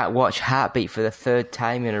 I can't watch Heartbeat for the 3rd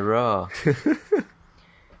time in a row.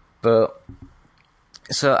 But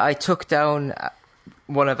so I took down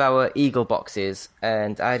one of our Eagle boxes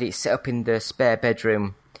and I had it set up in the spare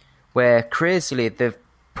bedroom, where crazily they've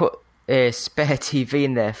put a spare TV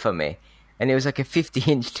in there for me, and it was like a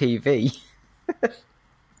 50-inch TV.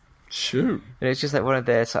 Shoot. And it's just like one of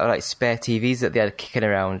their sort of like spare TVs that they had kicking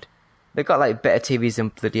around. They've got like better TVs than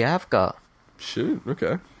bloody I've got. Shoot.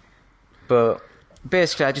 Okay. But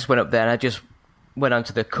basically, I just went up there and I just went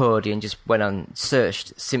onto the Kodi and just went on,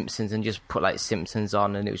 searched Simpsons and just put like Simpsons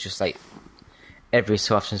on, and it was just like every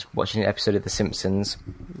so often watching an episode of The Simpsons,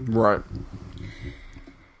 Right.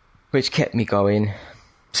 which kept me going.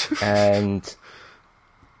 And This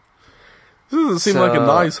doesn't seem like a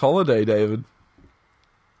nice holiday, David.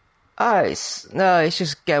 it's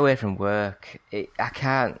just get away from work. I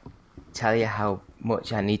can't tell you how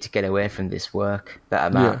much I need to get away from this work that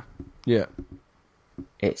I'm at. Yeah.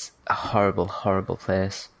 It's a horrible, horrible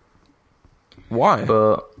place. Why?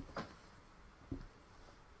 But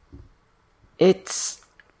it's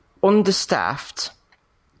understaffed.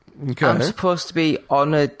 Okay. I'm supposed to be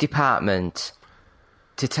on a department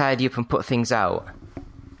to tidy up and put things out.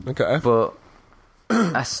 Okay. But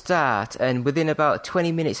I start, and within about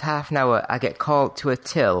 20 minutes, half an hour, I get called to a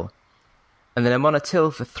till. And then I'm on a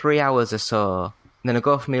till for 3 hours or so. And then I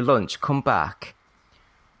go for my lunch, come back.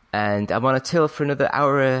 And I'm on a till for another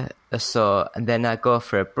hour or so. And then I go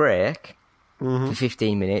for a break for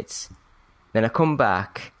 15 minutes. Then I come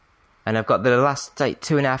back. And I've got the last like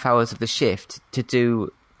 2.5 hours of the shift to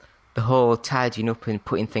do the whole tidying up and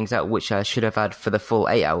putting things out, which I should have had for the full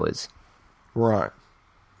 8 hours. Right.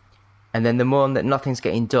 And then the moment that nothing's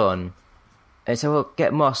getting done, and so well,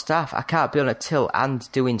 get more staff. I can't be on a till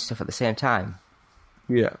and doing stuff at the same time.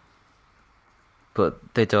 Yeah.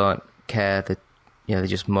 But they don't care. They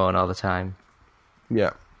just moan all the time.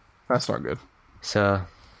 Yeah. That's not good. So,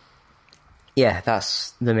 yeah,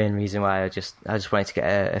 that's the main reason why I just wanted to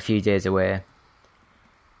get a few days away.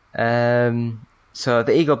 So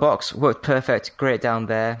the Eagle box worked perfect, great down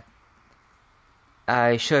there.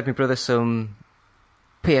 I showed my brother some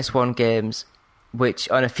PS1 games, which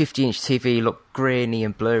on a 50-inch TV look grainy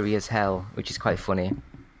and blurry as hell, which is quite funny.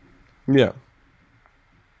 Yeah.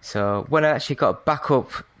 So when I actually got back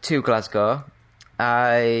up to Glasgow,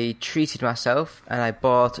 I treated myself and I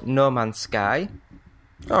bought No Man's Sky.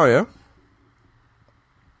 Oh, yeah.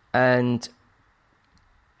 And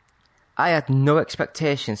I had no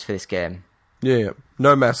expectations for this game. Yeah.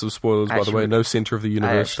 No massive spoilers, by the Actually, way. No center of the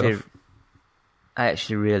universe stuff. I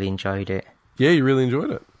actually really enjoyed it. Yeah, you really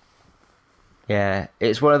enjoyed it. Yeah,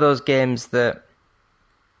 it's one of those games that,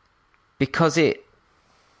 because it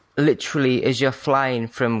literally, as you're flying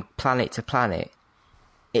from planet to planet,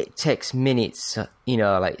 it takes minutes,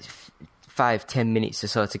 like 5-10 minutes or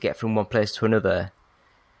so to get from one place to another.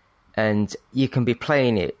 And you can be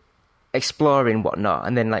playing it, exploring whatnot,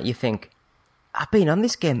 and then like you think, I've been on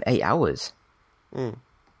this game 8 hours. And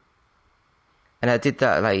I did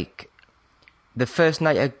that like the first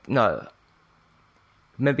night,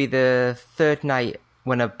 maybe the third night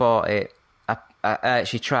when I bought it, I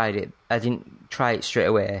actually tried it. I didn't try it straight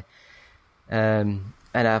away. And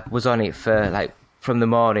I was on it for like from the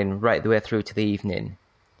morning right the way through to the evening.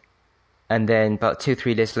 And then about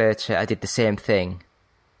 2-3 days later, I did the same thing.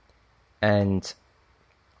 And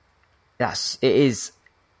it is...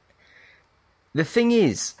 The thing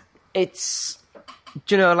is, it's...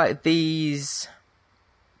 Do you know, like these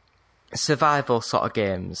survival sort of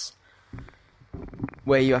games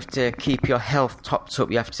where you have to keep your health topped up,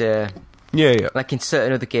 you have to... Yeah. Like in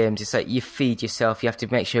certain other games, it's like you feed yourself, you have to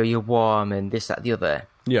make sure you're warm and this, that, the other.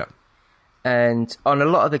 Yeah. And on a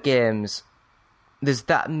lot of the games, there's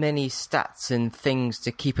that many stats and things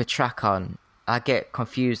to keep a track on. I get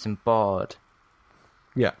confused and bored.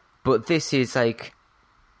 Yeah. But this is like...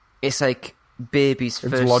 It's like baby's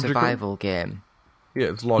first survival game. Yeah,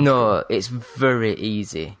 it's logical. No, it's very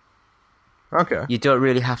easy. Okay. You don't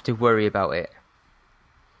really have to worry about it.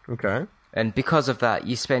 Okay. And because of that,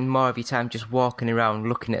 you spend more of your time just walking around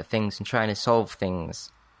looking at things and trying to solve things.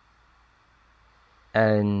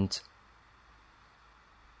 And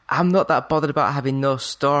I'm not that bothered about having no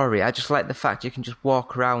story. I just like the fact you can just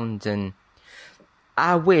walk around and...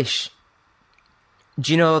 I wish...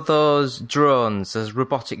 Do you know those drones, those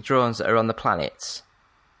robotic drones that are on the planets?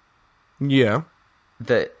 Yeah.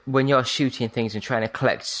 That when you're shooting things and trying to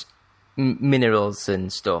collect minerals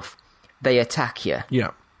and stuff, they attack you.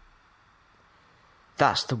 Yeah.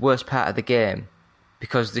 That's the worst part of the game,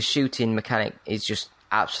 because the shooting mechanic is just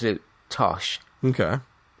absolute tosh. Okay.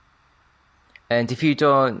 And if you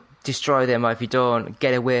don't destroy them, or if you don't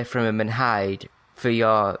get away from them and hide for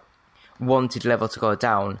your wanted level to go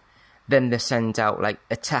down, then they send out like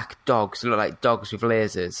attack dogs, look like dogs with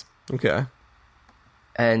lasers. Okay.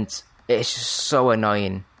 And it's just so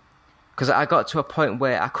annoying, because I got to a point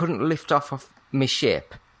where I couldn't lift off of my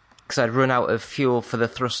ship because I'd run out of fuel for the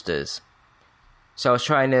thrusters. So I was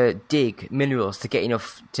trying to dig minerals to get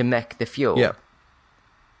enough to make the fuel. Yeah.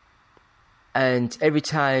 And every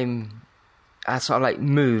time I sort of like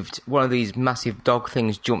moved, one of these massive dog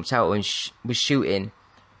things jumped out and was shooting.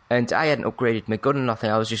 And I hadn't upgraded my gun or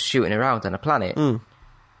nothing. I was just shooting around on a planet.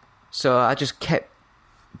 So I just kept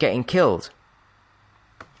getting killed.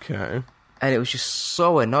 Okay. And it was just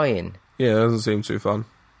so annoying. Yeah, that doesn't seem too fun.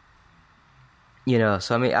 You know,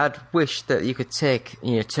 so I mean, I'd wish that you could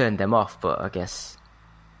turn them off, but I guess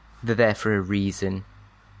they're there for a reason.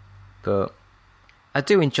 But I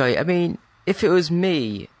do enjoy it. I mean, if it was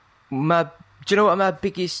me, do you know what my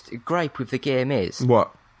biggest gripe with the game is?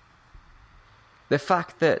 What? The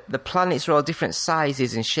fact that the planets are all different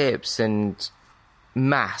sizes and shapes and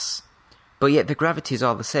mass, but yet the gravity's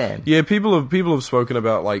all the same. Yeah, people have spoken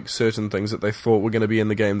about like certain things that they thought were going to be in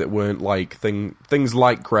the game that weren't, like things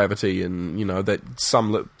like gravity, and you know that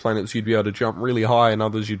some planets you'd be able to jump really high, and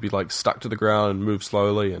others you'd be like stuck to the ground and move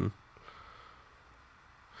slowly, and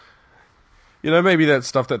you know maybe that's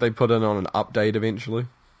stuff that they put in on an update eventually.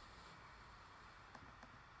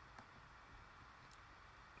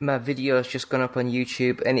 My video's just gone up on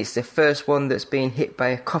YouTube, and it's the first one that's been hit by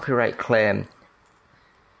a copyright claim.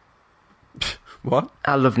 What?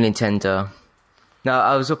 I love Nintendo. Now,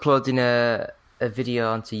 I was uploading a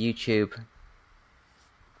video onto YouTube,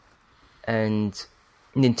 and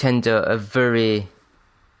Nintendo are very...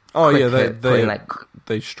 Oh yeah,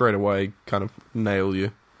 they straight away kind of nail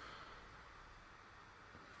you.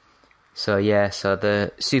 So yeah, so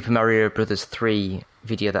the Super Mario Brothers 3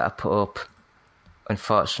 video that I put up,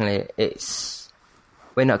 unfortunately,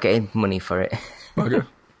 we're not getting money for it. Okay.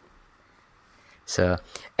 So,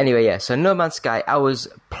 anyway, yeah, so No Man's Sky, I was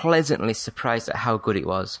pleasantly surprised at how good it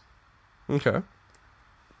was. Okay.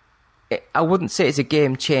 I wouldn't say it's a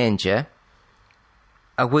game changer.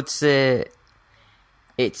 I would say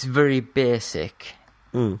it's very basic.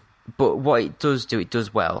 But what it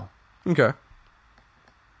does well. Okay.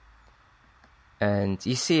 And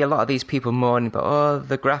you see a lot of these people moaning about, oh,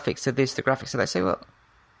 the graphics are this, the graphics are that. I say, well,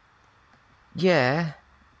 yeah,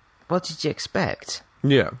 what did you expect?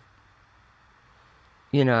 Yeah.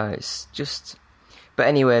 You know, it's just... But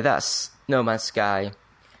anyway, that's No Man's Sky.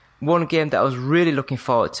 One game that I was really looking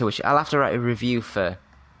forward to, which I'll have to write a review for,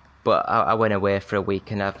 but I went away for a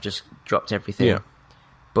week and I've just dropped everything. Yeah.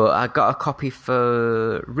 But I got a copy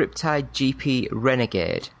for Riptide GP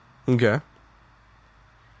Renegade. Okay.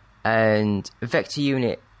 And Vector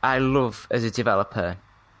Unit, I love as a developer.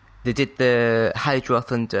 They did the Hydro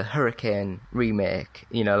Thunder Hurricane remake,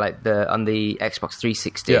 you know, like on the Xbox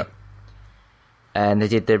 360. Yeah. And they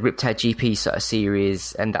did the Riptide GP sort of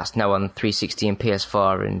series, and that's now on 360 and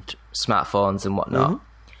PS4 and smartphones and whatnot.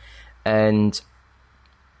 And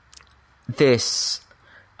this,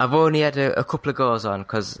 I've only had a couple of goes on,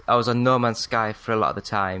 because I was on No Man's Sky for a lot of the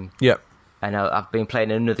time. Yeah. And I've been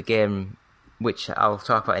playing another game, which I'll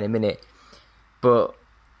talk about in a minute. But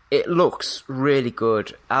it looks really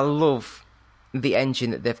good. I love the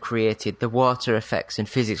engine that they've created. The water effects and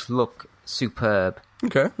physics look superb.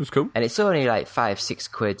 Okay, that's cool. And it's only like £5-6,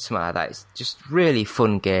 something like that. It's just really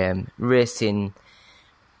fun game. Racing.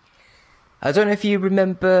 I don't know if you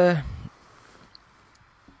remember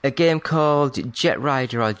a game called Jet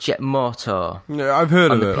Rider or Jet Motor Yeah, I've heard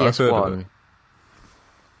on of the it. I've heard of PS1, it.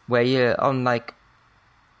 where you're on like,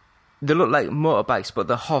 they look like motorbikes, but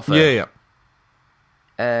they hover. Yeah.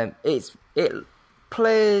 It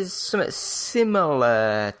plays something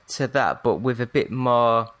similar to that, but with a bit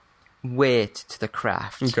more weight to the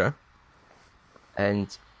craft. Okay.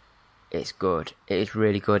 And it's good. It is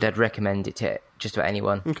really good. I'd recommend it to just about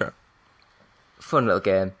anyone. Okay. Fun little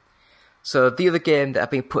game. So the other game that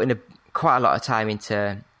I've been putting quite a lot of time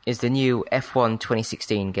into is the new F1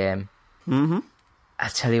 2016 game. Mm-hmm. I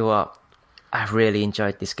tell you what, I've really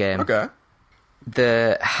enjoyed this game. Okay.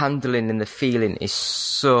 The handling and the feeling is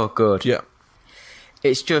so good. Yeah.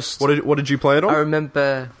 It's just... What did you play it on? I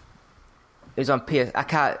remember it was on PS... I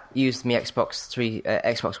can't use my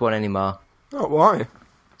Xbox One anymore. Oh, why?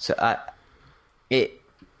 So it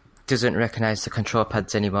doesn't recognise the control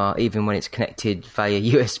pads anymore, even when it's connected via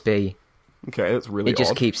USB. Okay, that's really It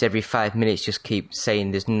just odd. keeps every 5 minutes just keep saying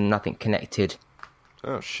there's nothing connected.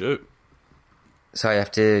 Oh, shoot. So I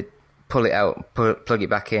have to pull it out, plug it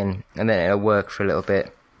back in, and then it'll work for a little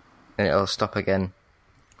bit, and it'll stop again.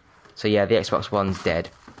 So yeah, the Xbox One's dead.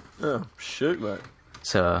 Oh, shoot, mate.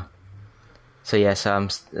 So I'm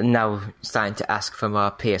now starting to ask for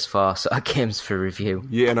more PS4 sort of games for review.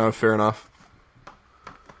 Yeah, no, fair enough.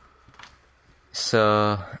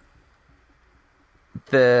 So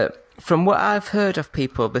from what I've heard of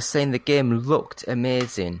people, they're saying the game looked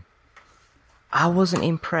amazing. I wasn't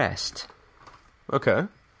impressed. Okay.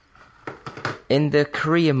 In the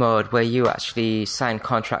career mode, where you actually sign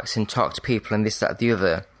contracts and talk to people and this, that, the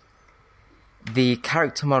other, the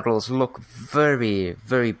character models look very,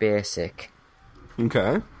 very basic.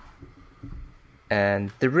 Okay.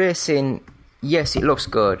 And the racing, yes, it looks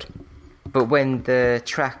good, but when the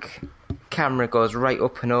track camera goes right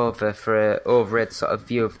up and over for an overhead sort of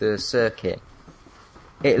view of the circuit,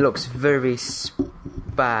 it looks very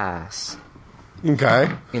sparse. Okay.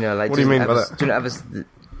 You know, like What do you mean by that?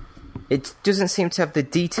 It doesn't seem to have the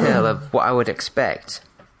detail of what I would expect.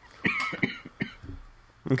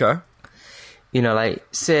 Okay. You know, like,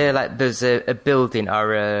 say, like, there's a building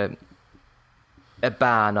or a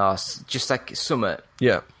barn or just like summit.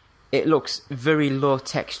 Yeah. It looks very low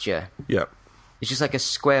texture. Yeah. It's just like a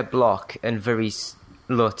square block and very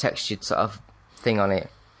low textured sort of thing on it,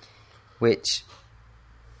 which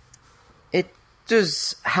it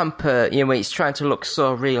does hamper. You know, when it's trying to look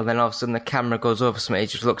so real, then all of a sudden the camera goes over something, it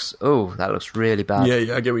just looks, oh, that looks really bad.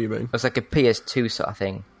 Yeah, I get what you mean. It's like a PS2 sort of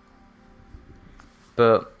thing.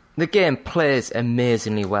 But the game plays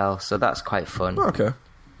amazingly well, so that's quite fun. Okay.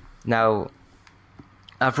 Now,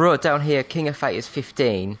 I've wrote down here King of Fighters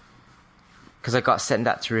 15, because I got sent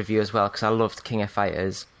that to review as well, because I loved King of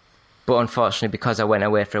Fighters. But unfortunately, because I went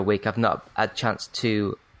away for a week, I've not had a chance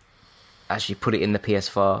to actually put it in the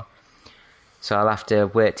PS4. So I'll have to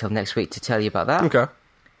wait till next week to tell you about that. Okay.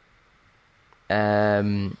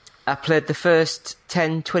 I played the first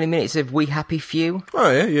 10-20 minutes of We Happy Few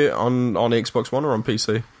Oh, yeah. On Xbox One or on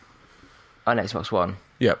PC? on Xbox One.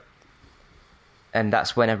 Yep. And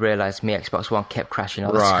that's when I realised my Xbox One kept crashing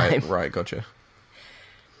all the time. Right, gotcha.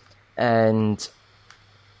 And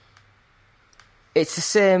it's the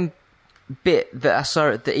same bit that I saw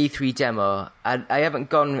at the E3 demo. I haven't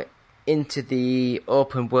gone into the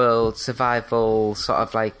open world survival sort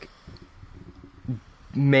of like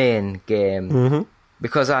main game,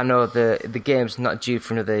 because I know the game's not due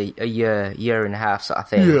for another a year and a half sort of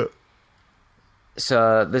thing. Yeah.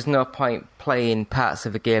 So there's no point playing parts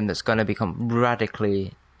of a game that's going to become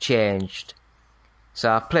radically changed.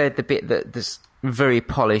 So I've played the bit that's very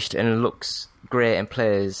polished and looks great and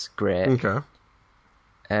plays great. Okay.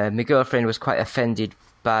 My girlfriend was quite offended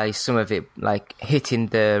by some of it, like hitting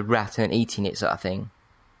the rat and eating it sort of thing.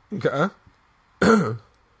 Okay.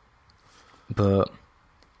 But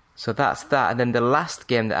so that's that. And then the last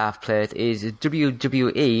game that I've played is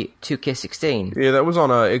WWE 2K16. Yeah, that was on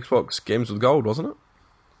Xbox Games with Gold, wasn't it?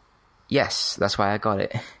 Yes, that's why I got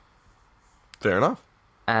it. Fair enough.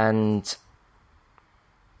 And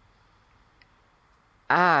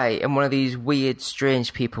I am one of these weird,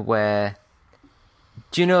 strange people where,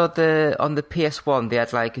 do you know on the PS1 they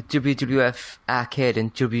had like WWF Arcade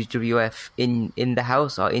and WWF in the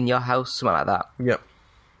house or in your house, something like that, Yep.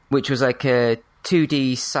 which was like a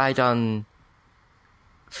 2D side-on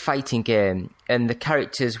fighting game, and the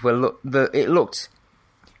characters it looked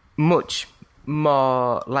much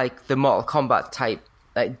more like the Mortal Kombat type,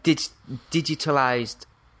 like digitalized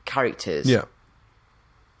characters. Yeah.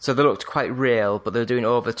 So they looked quite real, but they were doing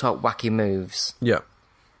over-the-top wacky moves. Yeah.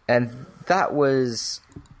 And that was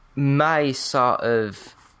my sort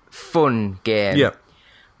of fun game. Yeah.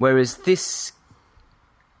 Whereas this,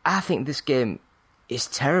 I think this game is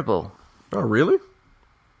terrible. Oh, really?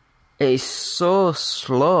 It is so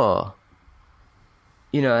slow.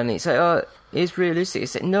 You know, and it's like, oh, it's realistic.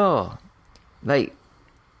 It's like, no. Like,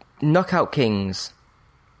 Knockout Kings,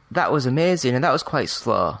 that was amazing, and that was quite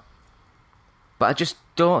slow. But I just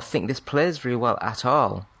don't think this plays very well at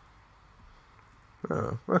all.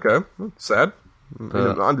 Oh, okay. That's sad.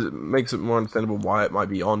 But- It makes it more understandable why it might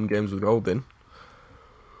be on Games with Gold then.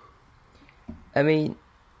 I mean,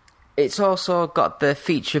 it's also got the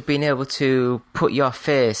feature of being able to put your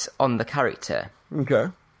face on the character. Okay.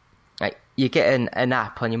 Like, you get an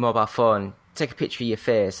app on your mobile phone, take a picture of your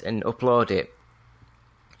face and upload it.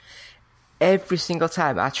 Every single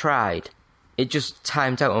time I tried, it just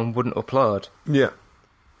timed out and wouldn't upload. Yeah.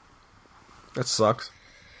 That sucks.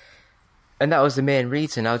 And that was the main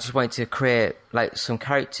reason. I just wanted to create like some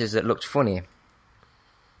characters that looked funny.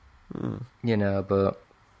 You know, but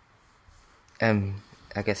I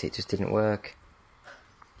guess it just didn't work.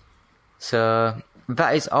 So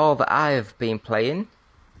that is all that I've been playing.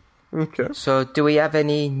 Okay. So do we have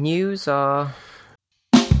any news or...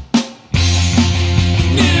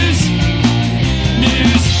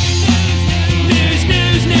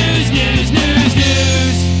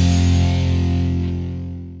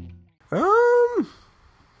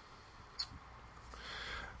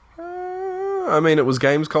 I mean, it was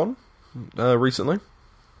Gamescom recently.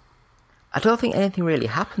 I don't think anything really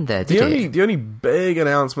happened there, did it? The only big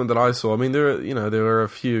announcement that I saw, I mean, there were a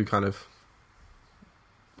few kind of,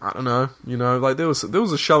 I don't know, like there was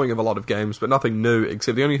a showing of a lot of games, but nothing new.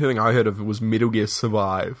 Except the only thing I heard of was Metal Gear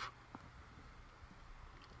Survive,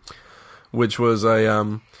 which was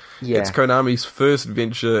it's Konami's first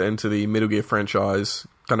venture into the Metal Gear franchise,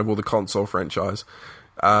 kind of all the console franchise,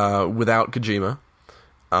 without Kojima.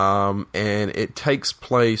 And it takes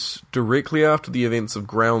place directly after the events of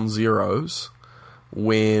Ground Zeroes,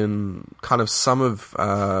 when kind of some of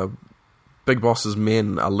Big Boss's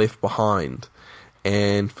men are left behind,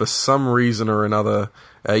 and for some reason or another,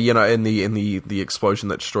 in the explosion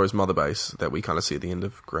that destroys Mother Base that we kind of see at the end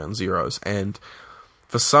of Ground Zeroes, and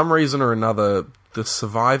for some reason or another, the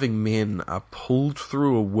surviving men are pulled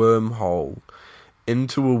through a wormhole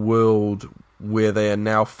into a world where they are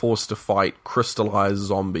now forced to fight crystallized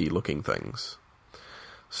zombie-looking things.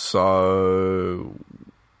 So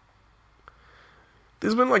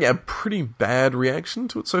there's been like a pretty bad reaction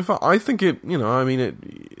to it so far. I think they've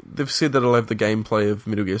said that it'll have the gameplay of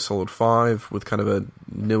Metal Gear Solid 5 with kind of a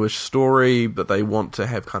newish story, but they want to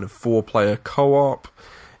have kind of 4-player co-op,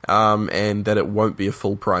 and that it won't be a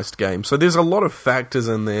full-priced game. So there's a lot of factors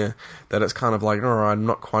in there that it's kind of like, all right, I'm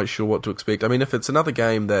not quite sure what to expect. I mean, if it's another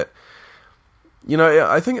game that,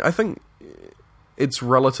 I think it's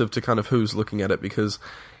relative to kind of who's looking at it, because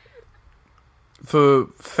for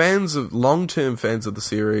long-term fans of the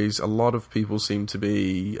series, a lot of people seem to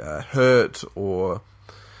be hurt or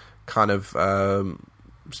kind of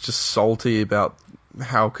just salty about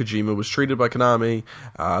how Kojima was treated by Konami.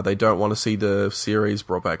 They don't want to see the series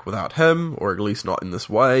brought back without him, or at least not in this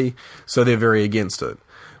way, so they're very against it.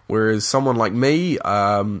 Whereas someone like me,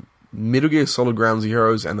 Metal Gear Solid Ground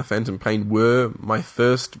Zeroes and The Phantom Pain were my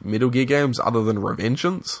first Metal Gear games other than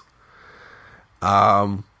Revengeance.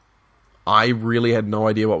 I really had no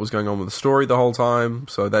idea what was going on with the story the whole time,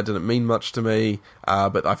 so that didn't mean much to me,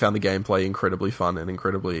 but I found the gameplay incredibly fun and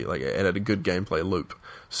incredibly, it had a good gameplay loop.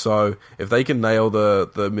 So if they can nail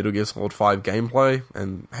the Metal Gear Solid 5 gameplay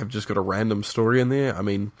and have just got a random story in there, I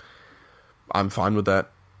mean, I'm fine with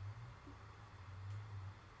that.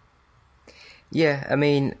 Yeah, I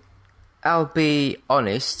mean, I'll be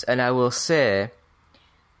honest, and I will say,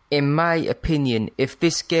 in my opinion, if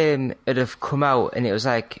this game had have come out and it was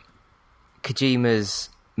like Kojima's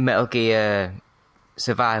Metal Gear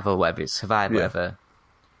Survival, whatever,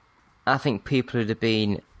 I think people would have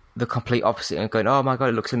been the complete opposite and going, oh my god,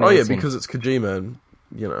 it looks amazing. Oh yeah, because it's Kojima, and,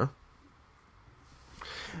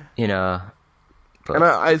 But, and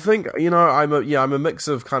I think, I'm a mix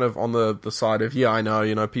of kind of on the side of, I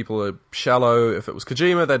know, people are shallow. If it was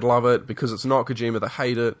Kojima, they'd love it. Because it's not Kojima, they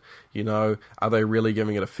hate it. Are they really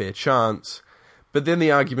giving it a fair chance? But then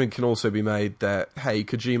the argument can also be made that, hey,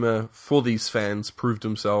 Kojima, for these fans, proved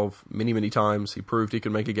himself many, many times. He proved he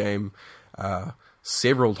could make a game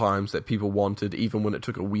several times that people wanted, even when it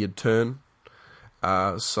took a weird turn.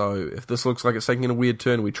 So if this looks like it's taking a weird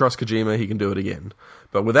turn, we trust Kojima, he can do it again.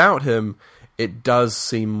 But without him, it does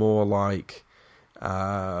seem more like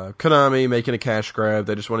Konami making a cash grab.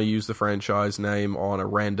 They just want to use the franchise name on a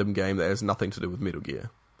random game that has nothing to do with Metal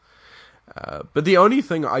Gear. But the only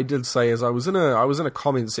thing I did say is I was in a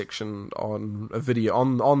comment section on a video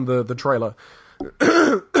on the trailer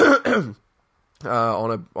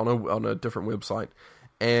on a different website,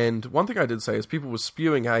 and one thing I did say is people were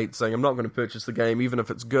spewing hate, saying I'm not going to purchase the game, even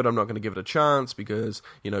if it's good. I'm not going to give it a chance because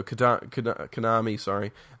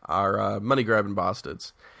Konami, are money grabbing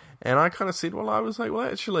bastards. And I kind of said,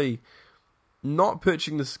 actually, not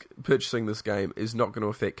purchasing this game is not going to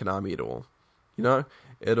affect Konami at all.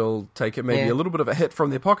 It'll take it maybe a little bit of a hit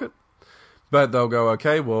from their pocket, but they'll go,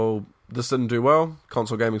 okay, well, this didn't do well.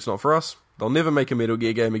 Console gaming's not for us. They'll never make a Metal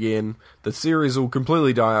Gear game again. The series will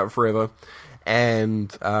completely die out forever, and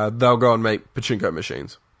they'll go and make pachinko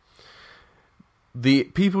machines. The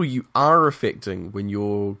people you are affecting when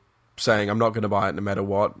you're saying, I'm not going to buy it no matter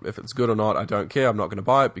what, if it's good or not, I don't care, I'm not going to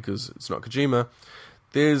buy it because it's not Kojima,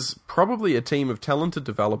 there's probably a team of talented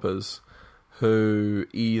developers who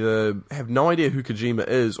either have no idea who Kojima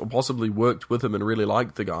is or possibly worked with him and really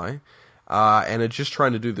liked the guy, and are just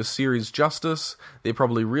trying to do the series justice. They're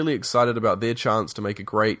probably really excited about their chance to make a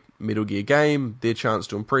great Metal Gear game, their chance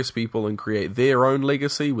to impress people and create their own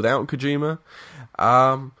legacy without Kojima,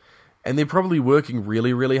 and they're probably working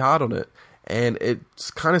really, really hard on it. And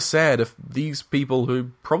it's kind of sad if these people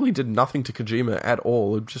who probably did nothing to Kojima at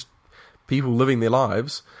all, just people living their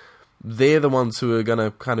lives, they're the ones who are going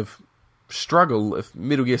to kind of struggle if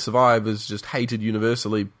Metal Gear Survive is just hated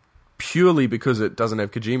universally purely because it doesn't have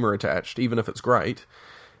Kojima attached, even if it's great.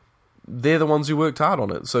 They're the ones who worked hard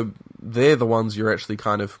on it, so they're the ones you're actually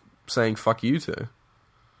kind of saying fuck you to.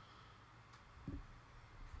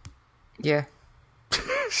 Yeah.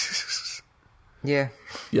 Yeah.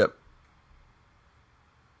 Yep.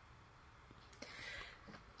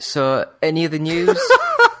 So, any other news?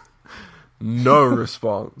 No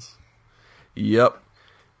response. Yep.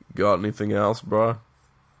 Got anything else, bro?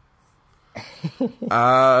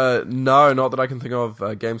 No, not that I can think of.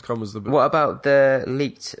 Gamescom was the... What about the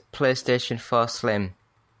leaked PlayStation 4 Slim?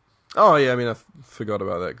 Oh, yeah, I mean, I forgot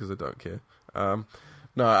about that because I don't care.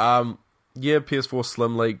 Yeah, PS4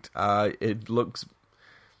 Slim leaked. It looks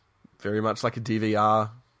very much like a DVR.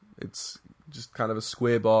 It's just kind of a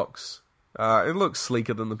square box. It looks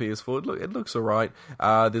sleeker than the PS4. It looks alright.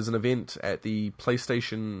 There's an event at the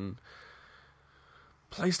PlayStation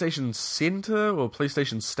Center or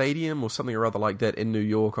PlayStation Stadium or something or other like that in New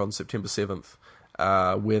York on September 7th,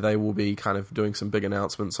 where they will be kind of doing some big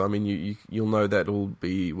announcements. So, I mean, you'll know that it'll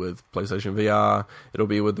be with PlayStation VR. It'll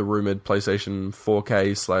be with the rumored PlayStation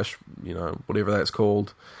 4K / whatever that's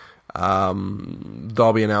called.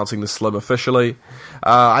 They'll be announcing the Slim officially.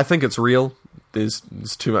 I think it's real. There's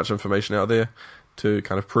too much information out there to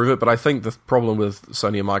kind of prove it, but I think the problem with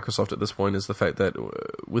Sony and Microsoft at this point is the fact that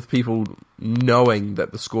with people knowing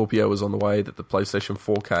that the Scorpio is on the way, that the PlayStation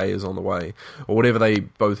 4K is on the way, or whatever they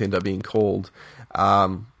both end up being called,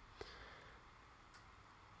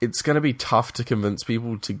 it's going to be tough to convince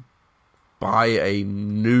people to buy a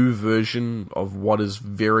new version of what is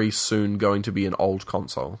very soon going to be an old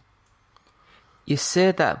console. You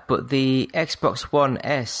say that, but the Xbox One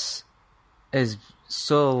S has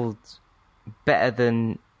sold better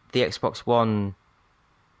than the Xbox One,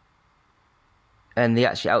 and they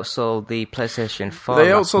actually outsold the PlayStation 4 They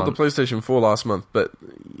outsold the PlayStation 4 last month, but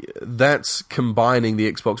that's combining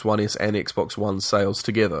the Xbox One S and Xbox One sales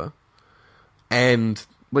together. And...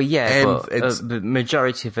 Well, yeah, but it's, the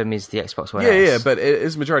majority of them is the Xbox One S. S. Yeah, but it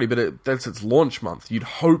is majority, but that's its launch month. You'd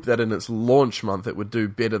hope that in its launch month it would do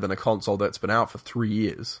better than a console that's been out for 3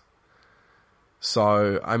 years.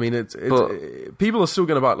 So, I mean, it's people are still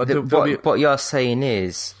going to buy... What you're saying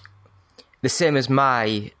is, the same as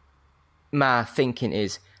my thinking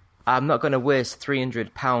is, I'm not going to waste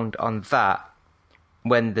 £300 on that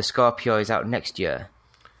when the Scorpio is out next year.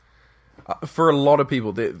 For a lot of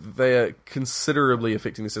people, they are considerably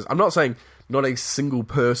affecting this. I'm not saying not a single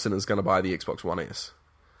person is going to buy the Xbox One S,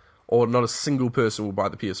 or not a single person will buy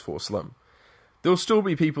the PS4 Slim. There'll still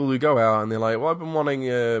be people who go out and they're like, well, I've been wanting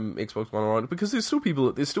Xbox One, because there's still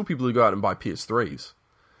people who go out and buy PS3s.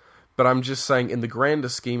 But I'm just saying, in the grander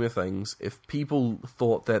scheme of things, if people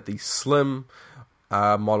thought that the Slim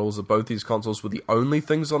models of both these consoles were the only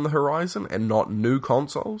things on the horizon and not new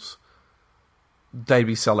consoles, they'd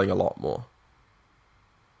be selling a lot more.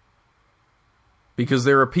 Because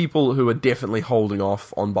there are people who are definitely holding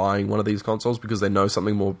off on buying one of these consoles because they know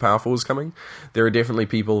something more powerful is coming. There are definitely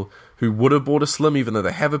people who would have bought a Slim even though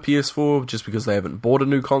they have a PS4 just because they haven't bought a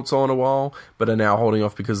new console in a while, but are now holding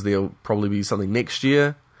off because there'll probably be something next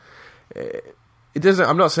year. it doesn't.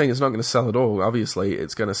 I'm not saying it's not going to sell at all. Obviously,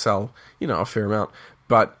 it's going to sell, a fair amount.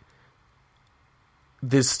 But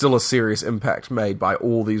there's still a serious impact made by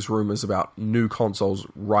all these rumors about new consoles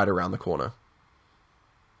right around the corner.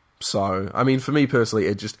 So, I mean, for me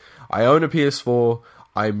personally, I own a PS4.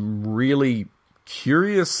 I'm really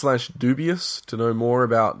curious / dubious to know more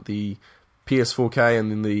about the PS4K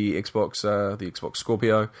and then the Xbox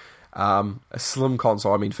Scorpio. A slim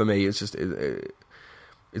console, I mean, for me, it's just...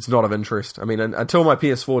 It's not of interest. I mean, until my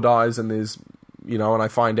PS4 dies and there's, and I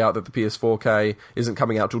find out that the PS4K isn't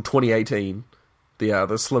coming out till 2018,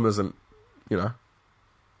 the Slim isn't,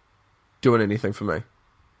 doing anything for me.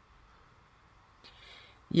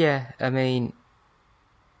 Yeah, I mean,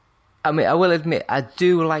 I will admit, I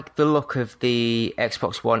do like the look of the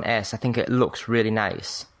Xbox One S. I think it looks really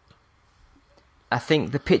nice. I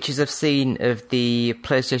think the pictures I've seen of the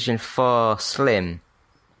PlayStation 4 Slim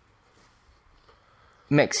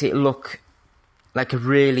makes it look like a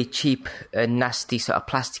really cheap, nasty sort of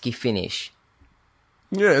plasticky finish.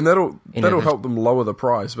 Yeah, and that'll help them lower the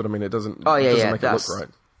price, but I mean, it doesn't. Oh yeah, it doesn't yeah, make it look right.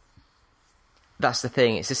 That's the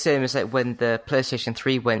thing. It's the same as like when the PlayStation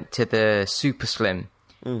 3 went to the Super Slim,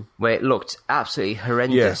 where it looked absolutely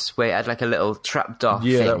horrendous, where it had like a little trapdoor.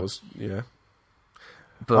 Yeah, thing. that was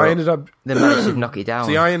But I ended up. they managed to knock it down.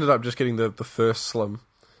 See, I ended up just getting the first Slim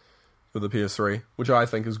for the PS3, which I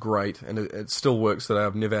think is great, and it still works. That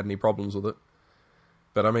I've never had any problems with it.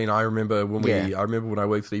 But I mean, I remember when I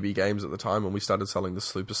worked at EB Games at the time when we started selling the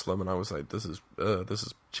Super Slim, and I was like, this is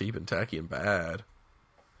cheap and tacky and bad.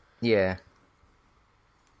 Yeah.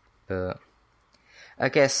 But I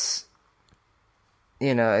guess,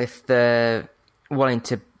 if they're wanting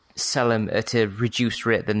to sell them at a reduced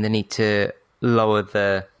rate, then they need to lower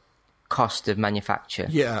the cost of manufacture.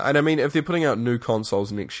 Yeah, and I mean, if they're putting out new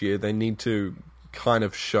consoles next year, they need to kind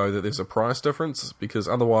of show that there's a price difference, because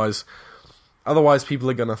otherwise people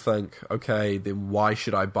are going to think, okay, then why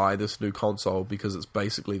should I buy this new console, because it's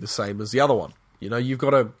basically the same as the other one. You've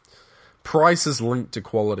got to... Price is linked to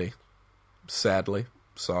quality, sadly.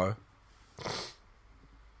 So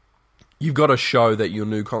you've got to show that your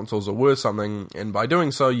new consoles are worth something, and by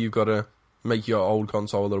doing so, you've got to make your old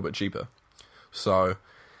console a little bit cheaper. So...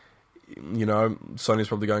 Sony's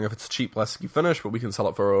probably going, if it's a cheap plasticky finish, but we can sell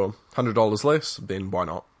it for $100 less, then why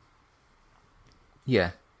not?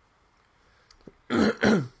 Yeah.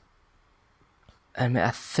 I mean,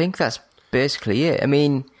 I think that's basically it. I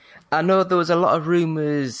mean, I know there was a lot of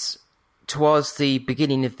rumours towards the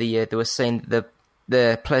beginning of the year. They were saying that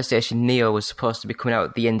the PlayStation Neo was supposed to be coming out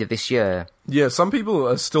at the end of this year. Yeah, some people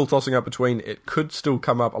are still tossing up between it could still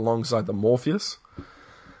come up alongside the Morpheus.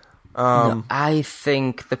 No, I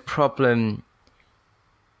think the problem,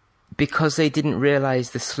 because they didn't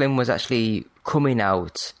realise the Slim was actually coming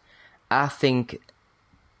out, I think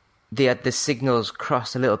they had the signals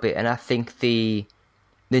crossed a little bit, and I think the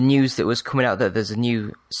news that was coming out that there's a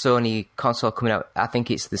new Sony console coming out, I think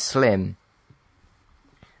it's the Slim.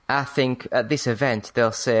 I think at this event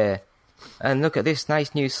they'll say, and look at this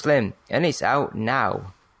nice new Slim, and it's out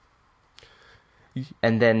now.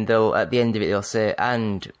 And then at the end of it they'll say,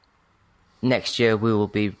 and next year we will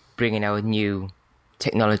be bringing our new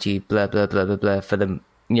technology, blah blah blah blah blah, for the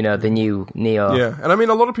the new Neo. Yeah, and I mean,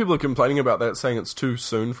 a lot of people are complaining about that, saying it's too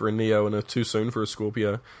soon for a Neo and too soon for a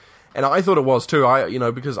Scorpio. And I thought it was too.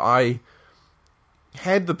 Because I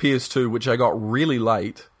had the PS2, which I got really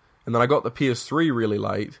late, and then I got the PS3 really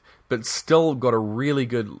late, but still got a really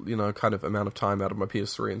good, kind of amount of time out of my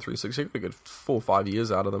PS3 and 360. A good 4 or 5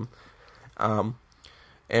 years out of them.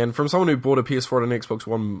 And from someone who bought a PS4 and an Xbox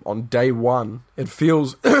One on day one, it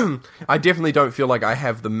feels... I definitely don't feel like I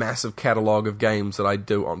have the massive catalogue of games that I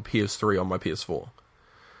do on PS3 on my PS4.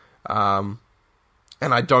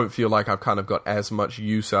 And I don't feel like I've kind of got as much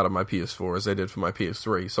use out of my PS4 as I did for my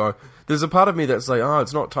PS3. So there's a part of me that's like,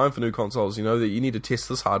 it's not time for new consoles, that you need to test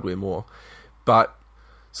this hardware more. But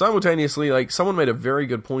simultaneously, like, someone made a very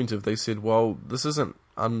good point if they said, well, this isn't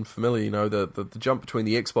unfamiliar, the jump between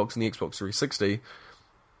the Xbox and the Xbox 360...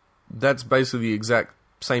 That's basically the exact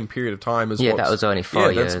same period of time as that was only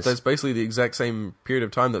 4 years. That's basically the exact same period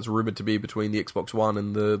of time that's rumored to be between the Xbox One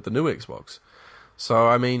and the new Xbox. So,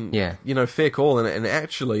 I mean, fair call. And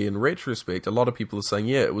actually, in retrospect, a lot of people are saying,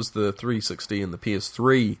 it was the 360 and the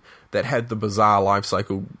PS3 that had the bizarre life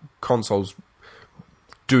cycle. Consoles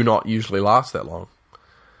do not usually last that long.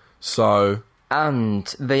 So... And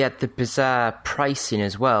they had the bizarre pricing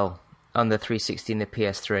as well on the 360 and the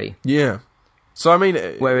PS3. Yeah. So, I mean...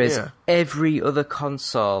 Whereas every other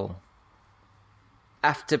console,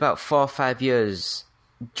 after about 4 or 5 years,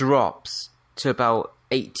 drops to about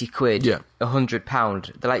 80 quid,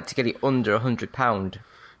 £100. They like to get it under £100.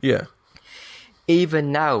 Yeah.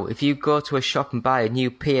 even now, if you go to a shop and buy a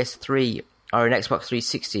new PS3 or an Xbox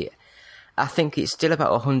 360, I think it's still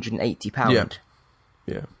about £180.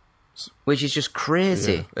 Yeah. Which is just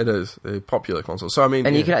crazy. Yeah, it is a popular console. So I mean,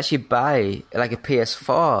 and you can actually buy like a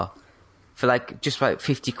PS4 for like just like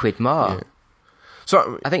 50 quid more. Yeah.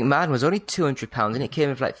 So I think mine was only £200 and it came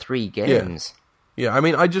with like 3 games. Yeah, I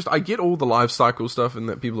mean, I get all the life cycle stuff and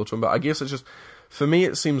that people are talking about. I guess it's just, for me,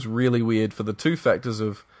 it seems really weird for the two factors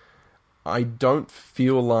of, I don't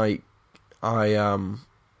feel like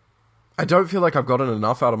I don't feel like I've gotten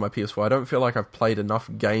enough out of my PS4. I don't feel like I've played enough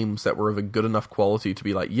games that were of a good enough quality to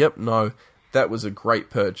be like, yep, no, that was a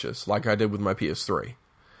great purchase, like I did with my PS3.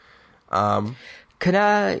 Can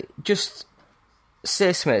I just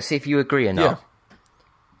say something, see if you agree or not? Yeah.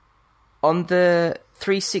 On the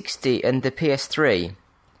 360 and the PS3,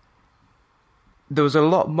 there was a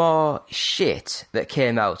lot more shit that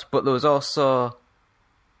came out, but there was also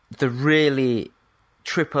the really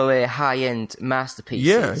AAA high-end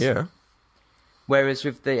masterpieces. Yeah. Whereas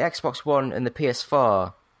with the Xbox One and the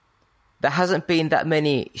PS4, there hasn't been that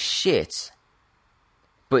many shit,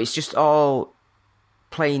 but it's just all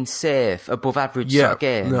plain safe, above average sort of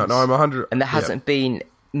games. No, I'm 100. And there hasn't been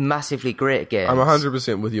massively great games. I'm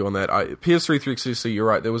 100% with you on that. PS3 360, you're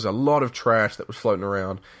right, there was a lot of trash that was floating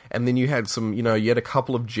around, and then you had some, you had a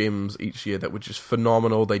couple of gems each year that were just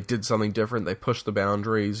phenomenal. They did something different, they pushed the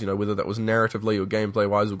boundaries, whether that was narratively or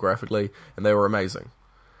gameplay-wise or graphically, and they were amazing.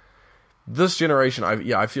 This generation,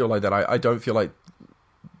 I feel like that. I don't feel like,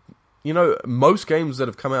 most games that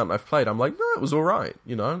have come out and I've played, I'm like, no, it was alright,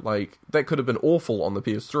 like, that could have been awful on the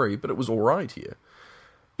PS3, but it was alright here.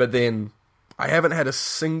 But then, I haven't had a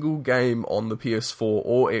single game on the PS4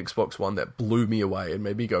 or Xbox One that blew me away and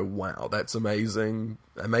made me go, wow, that's amazing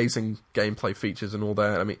gameplay features and all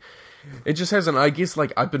that. I mean, it just hasn't. I guess,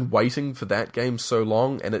 like, I've been waiting for that game so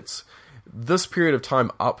long, and this period of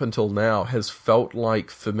time up until now has felt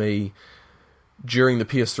like, for me, during the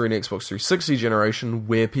PS3 and Xbox 360 generation,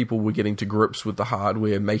 where people were getting to grips with the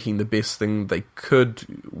hardware, making the best thing they could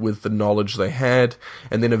with the knowledge they had,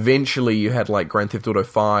 and then eventually you had like Grand Theft Auto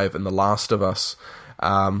 5 and The Last of Us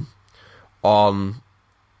on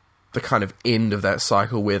the kind of end of that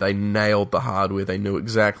cycle where they nailed the hardware, they knew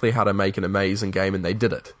exactly how to make an amazing game, and they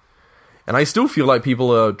did it. And I still feel like people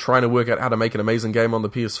are trying to work out how to make an amazing game on the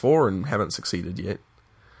PS4 and haven't succeeded yet.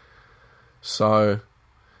 So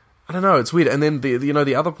I don't know, it's weird. And then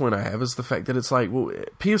the other point I have is the fact that it's like, well,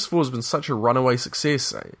 PS4 has been such a runaway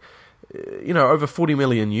success, over 40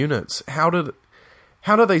 million units. How do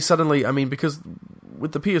they suddenly, I mean, because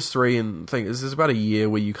with the PS3 and things, there's about a year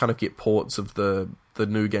where you kind of get ports of the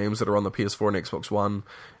new games that are on the PS4 and Xbox One,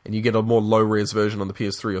 and you get a more low-res version on the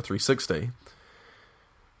PS3 or 360.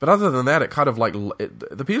 But other than that, it kind of like,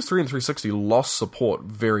 the PS3 and 360 lost support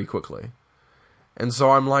very quickly. And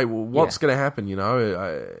so I'm like, well, what's going to happen,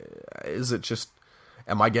 is it just,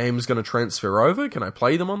 are my games going to transfer over? Can I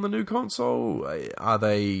play them on the new console? Are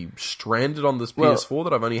they stranded on this PS4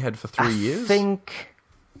 that I've only had for 3 years?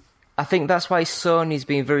 I think that's why Sony's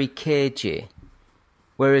been very cagey.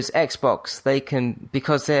 Whereas Xbox,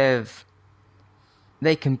 because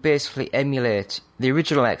they can basically emulate the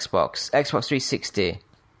original Xbox 360,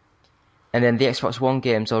 and then the Xbox One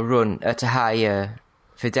games will run at a higher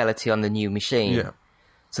fidelity on the new machine. Yeah.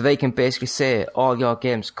 So they can basically say all your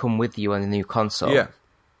games come with you on the new console. Yeah.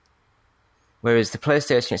 Whereas the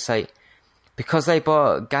PlayStation, it's like, because they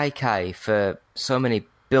bought Gaikai for so many $1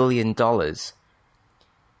 billion,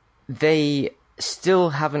 they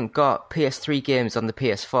still haven't got PS3 games on the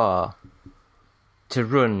PS4 to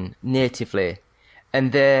run natively.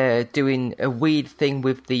 And they're doing a weird thing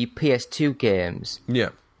with the PS2 games. Yeah.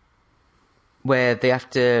 Where they have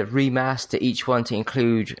to remaster each one to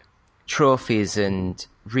include trophies and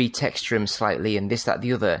retexture them slightly and this, that,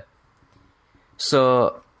 the other.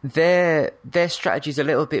 So their strategy's a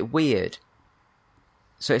little bit weird.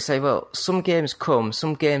 So it's like, well, some games come,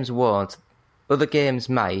 some games won't, other games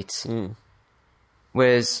might.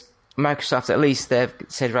 Whereas Microsoft, at least they've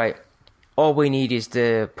said, right, all we need is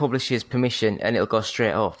the publisher's permission and it'll go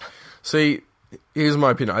straight up. See, here's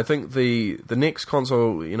my opinion. I think the next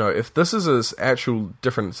console, if this is an actual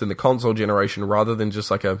difference in the console generation rather than just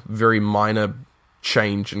like a very minor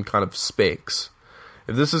change in kind of specs,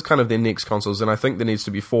 if this is kind of their next consoles, then I think there needs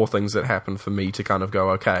to be 4 things that happen for me to kind of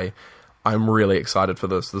go, okay, I'm really excited for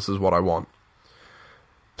this. This is what I want.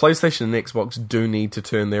 PlayStation and Xbox do need to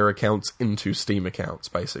turn their accounts into Steam accounts,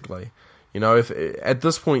 basically. If at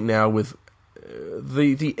this point now with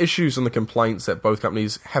the issues and the complaints that both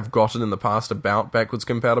companies have gotten in the past about backwards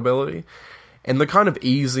compatibility, and the kind of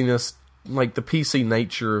easiness like the PC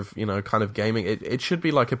nature of, kind of gaming, it should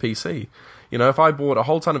be like a PC. If I bought a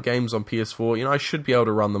whole ton of games on PS4, I should be able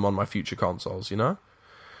to run them on my future consoles,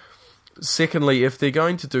 Secondly, if they're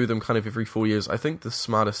going to do them kind of every 4 years, I think the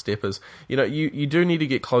smartest step is, you do need to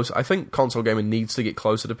get close. I think console gaming needs to get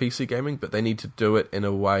closer to PC gaming, but they need to do it in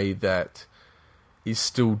a way that is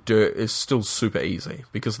still super easy,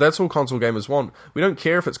 because that's all console gamers want. We don't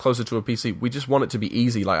care if it's closer to a PC. We just want it to be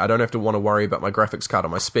easy. Like, I don't have to want to worry about my graphics card or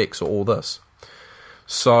my specs or all this.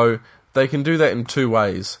 So they can do that in two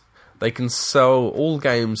ways. They can sell all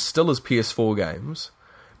games still as PS4 games,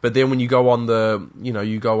 but then when you go on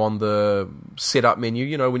the setup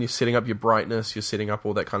menu, when you're setting up your brightness, you're setting up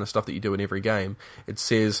all that kind of stuff that you do in every game, it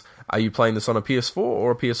says, are you playing this on a PS4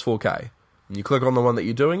 or a PS4K? And you click on the one that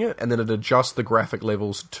you're doing it, and then it adjusts the graphic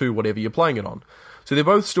levels to whatever you're playing it on. So they're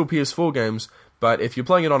both still PS4 games, but if you're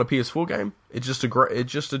playing it on a PS4 game, it just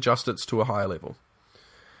adjusts it to a higher level.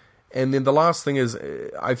 And then the last thing is,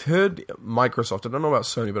 I've heard Microsoft, I don't know about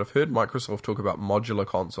Sony, but I've heard Microsoft talk about modular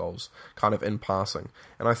consoles, kind of in passing.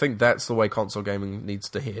 And I think that's the way console gaming needs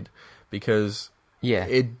to head, because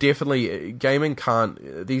it definitely, gaming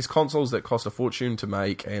can't, these consoles that cost a fortune to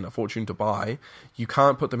make and a fortune to buy, you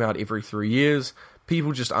can't put them out every 3 years.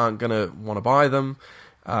 People just aren't going to want to buy them.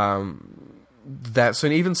 So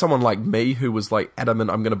even someone like me, who was like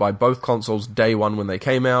adamant, I'm going to buy both consoles day one when they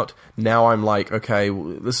came out, now I'm like, okay,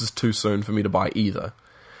 well, this is too soon for me to buy either.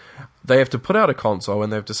 They have to put out a console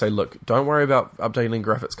and they have to say, look, don't worry about updating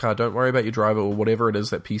graphics card, don't worry about your driver or whatever it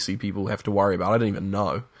is that PC people have to worry about. I don't even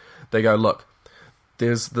know. They go, look,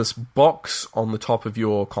 there's this box on the top of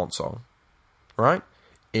your console, right?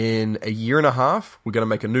 In a year and a half, we're going to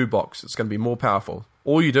make a new box. It's going to be more powerful.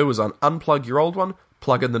 All you do is unplug your old one,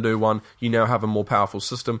 plug in the new one. You now have a more powerful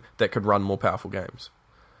system that could run more powerful games.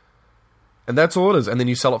 And that's all it is. And then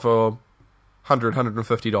you sell it for $100,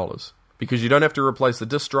 $150. Because you don't have to replace the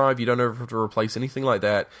disk drive, you don't have to replace anything like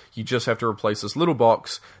that. You just have to replace this little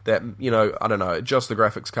box that, I don't know, adjust the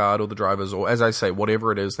graphics card or the drivers, or as I say,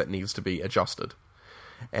 whatever it is that needs to be adjusted.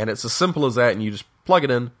 And it's as simple as that, and you just plug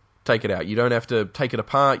it in, take it out. You don't have to take it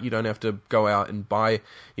apart, you don't have to go out and buy,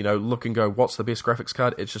 look and go, what's the best graphics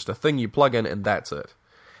card? It's just a thing you plug in, and that's it.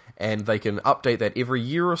 And they can update that every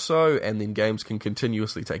year or so, and then games can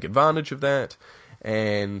continuously take advantage of that.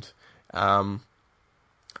 And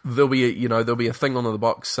there'll be a thing on the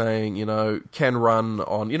box saying, can run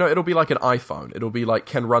on, it'll be like an iPhone. It'll be like,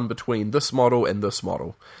 can run between this model and this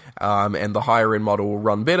model. And the higher end model will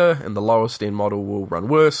run better, and the lowest end model will run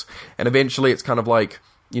worse. And eventually it's kind of like,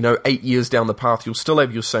 8 years down the path, you'll still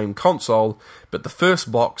have your same console, but the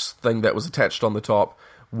first box thing that was attached on the top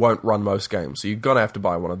won't run most games. So you're going to have to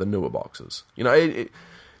buy one of the newer boxes.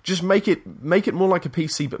 Just make it more like a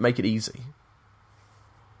PC, but make it easy.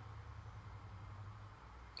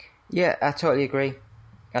 Yeah, I totally agree.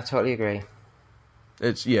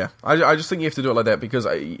 It's, I just think you have to do it like that, because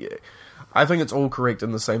I think it's all correct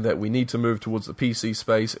in the same that we need to move towards the PC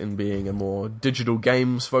space and being a more digital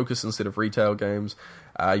games focus instead of retail games.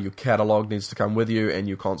 Your catalog needs to come with you, and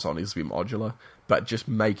your console needs to be modular, but just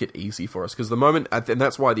make it easy for us. Because the moment, and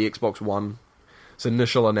that's why the Xbox One's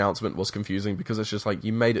initial announcement was confusing, because it's just like,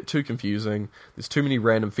 you made it too confusing. There's too many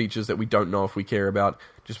random features that we don't know if we care about.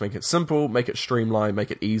 Just make it simple, make it streamlined,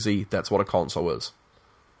 make it easy. That's what a console is.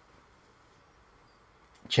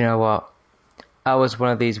 Do you know what? I was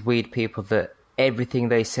one of these weird people that everything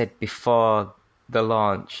they said before the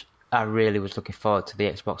launch, I really was looking forward to the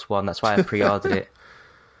Xbox One. That's why I pre-ordered it.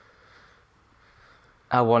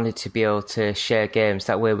 I wanted to be able to share games.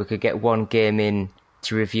 That way we could get one game in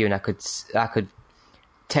to review, and I could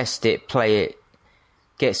test it, play it,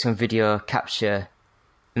 get some video capture,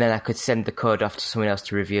 and then I could send the code off to someone else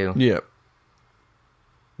to review. Yeah.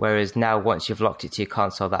 Whereas now, once you've locked it to your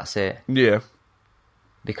console, that's it. Yeah.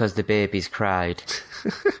 Because the babies cried.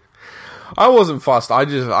 I wasn't fussed. I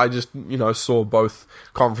just saw both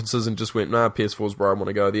conferences and just went, nah, PS4's where I want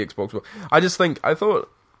to go. The Xbox One. I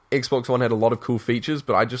thought Xbox One had a lot of cool features,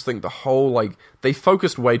 but I just think the whole, they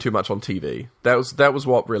focused way too much on TV. That was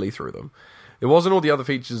what really threw them. It wasn't all the other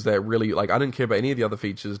features that really, I didn't care about any of the other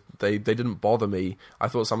features. They didn't bother me. I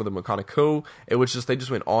thought some of them were kind of cool. It was just, they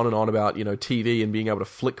just went on and on about, TV and being able to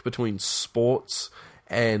flick between sports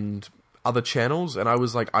and other channels, and I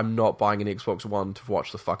was like, I'm not buying an Xbox One to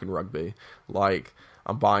watch the fucking rugby.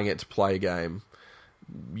 I'm buying it to play a game.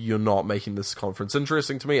 You're not making this conference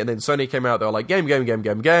interesting to me. And then Sony came out, they were like,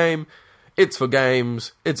 game. It's for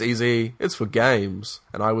games. It's easy. It's for games.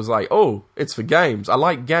 And I was like, oh, it's for games. I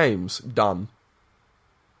like games. Done.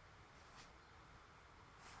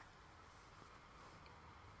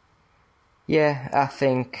 Yeah, I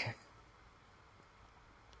think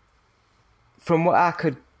from what I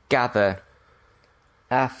could gather,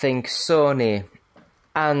 I think Sony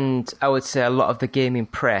and I would say a lot of the gaming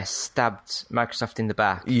press stabbed Microsoft in the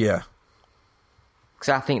back. Yeah. Because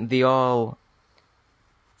I think they all,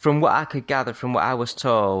 from what I could gather, from what I was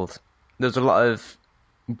told, there was a lot of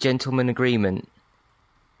gentleman agreement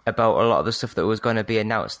about a lot of the stuff that was going to be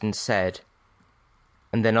announced and said.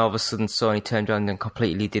 And then all of a sudden Sony turned around and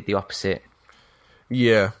completely did the opposite.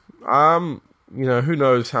 Yeah. You know, who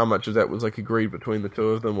knows how much of that was like agreed between the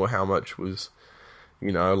two of them, or how much was,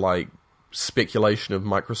 you know, like speculation of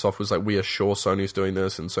Microsoft was like, we are sure Sony's doing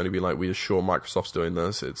this, and Sony being like, we are sure Microsoft's doing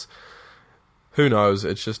this. It's, who knows?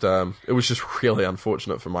 It's just, it was just really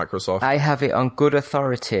unfortunate for Microsoft. I have it on good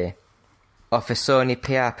authority of a Sony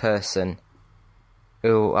PR person,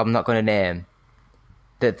 who I'm not going to name,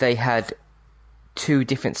 that they had 2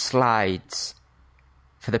 different slides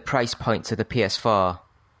for the price points of the PS4.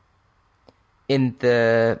 When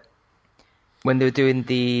they were doing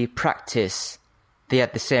the practice, they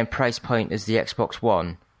had the same price point as the Xbox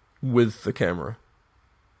One. With the camera.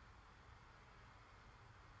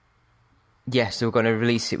 Yes, they were going to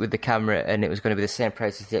release it with the camera, and it was going to be the same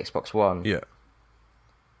price as the Xbox One. Yeah.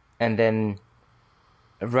 And then,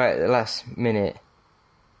 right at the last minute,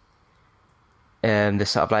 they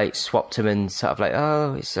sort of like swapped them and sort of like,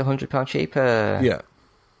 oh, it's £100 cheaper. Yeah.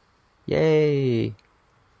 Yay.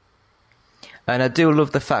 And I do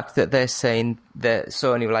love the fact that they're saying that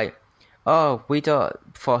Sony were like, oh, we don't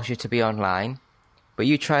force you to be online, but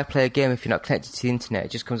you try to play a game if you're not connected to the internet.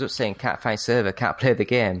 It just comes up saying, can't find server, can't play the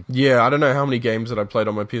game. Yeah, I don't know how many games that I played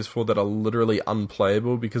on my PS4 that are literally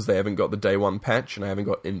unplayable because they haven't got the day one patch and I haven't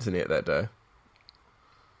got internet that day.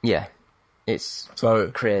 Yeah. It's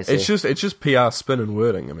so crazy. It's just PR spin and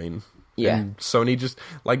wording, I mean. Yeah. And Sony just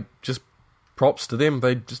props to them.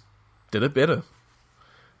 They just did it better.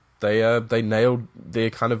 They nailed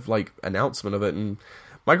their kind of like announcement of it, and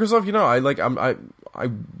Microsoft, you know, I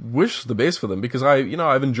wish the best for them because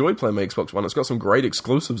I've enjoyed playing my Xbox One. It's got some great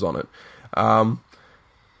exclusives on it,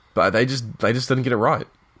 but they just didn't get it right,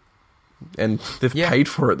 and they've paid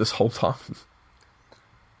for it this whole time.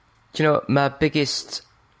 Do you know, my biggest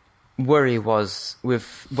worry was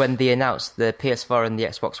with when they announced the PS4 and the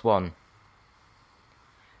Xbox One.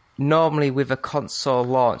 Normally, with a console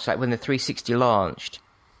launch, like when the 360 launched,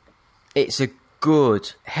 it's a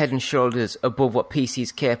good head and shoulders above what PC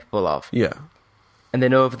is capable of. Yeah. And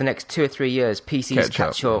then over the next 2 or 3 years, PCs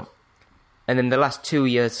catch up. Yeah. And then the last 2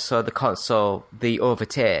 years or so, the console, they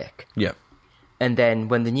overtake. Yeah. And then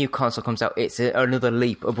when the new console comes out, it's another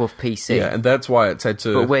leap above PC. Yeah, and that's why it's had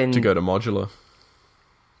to go to modular.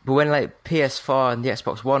 But when like PS4 and the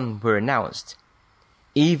Xbox One were announced,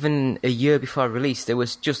 even a year before release, there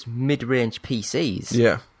was just mid-range PCs.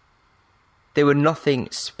 Yeah. They were nothing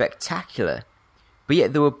spectacular, but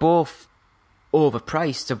yet they were both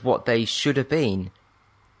overpriced of what they should have been.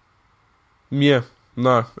 Yeah,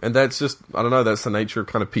 no, and that's just, I don't know, that's the nature of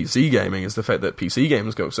kind of PC gaming, is the fact that PC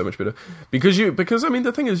games go so much better. Because I mean,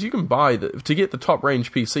 the thing is, you can buy, to get the top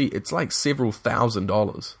range PC, it's like several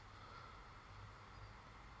 $1,000s.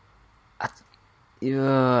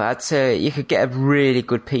 I'd say you could get a really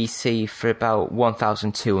good PC for about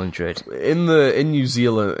 1,200. In New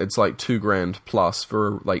Zealand, it's like $2,000 plus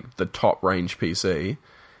for like the top range PC,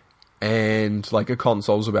 and like a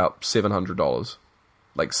console's about $700,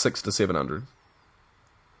 like $600 to $700.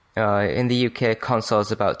 In the UK,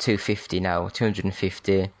 console's about 250 now,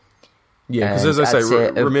 250. Yeah, because as I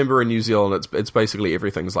say, remember in New Zealand, it's basically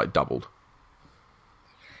everything's like doubled.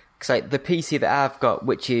 Because like the PC that I've got,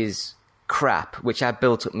 which is crap, which I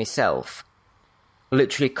built up myself,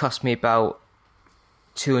 literally cost me about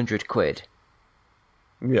 200 quid.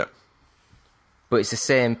 Yeah. But it's the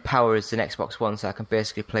same power as an Xbox One, so I can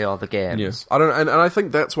basically play all the games. Yes. I don't, and I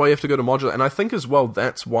think that's why you have to go to modular, and I think as well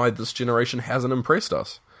that's why this generation hasn't impressed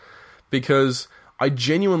us. Because I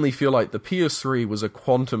genuinely feel like the PS3 was a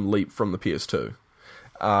quantum leap from the PS2.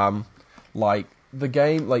 Like, the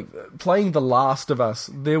game, like, playing The Last of Us,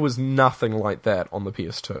 there was nothing like that on the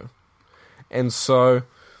PS2. And so,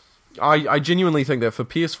 I genuinely think that for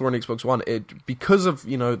PS4 and Xbox One, because of,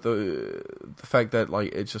 you know, the fact that,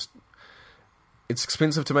 like, it's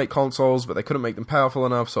expensive to make consoles, but they couldn't make them powerful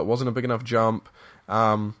enough, so it wasn't a big enough jump.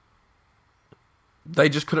 They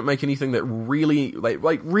just couldn't make anything that really,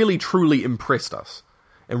 really truly impressed us.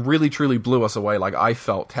 And really truly blew us away, like I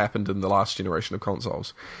felt happened in the last generation of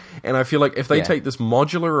consoles. And I feel like if they take this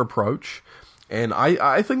modular approach, and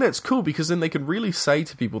I think that's cool, because then they can really say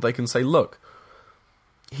to people, they can say, look,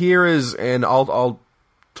 here is, and I'll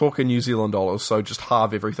talk in New Zealand dollars, so just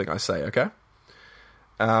halve everything I say, okay?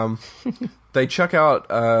 They check out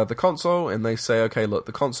the console and they say, okay, look,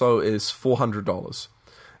 the console is $400.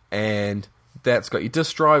 And that's got your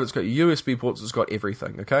disk drive, it's got your USB ports, it's got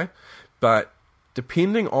everything, okay? But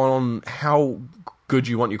depending on how good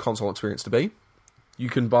you want your console experience to be, you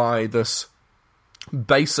can buy this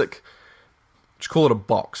basic, just call it a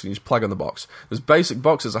box, and you just plug in the box. This basic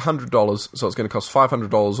box is $100, so it's going to cost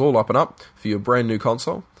 $500 all up and up for your brand new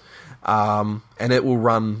console. And it will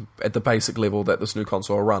run at the basic level that this new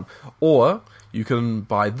console will run. Or you can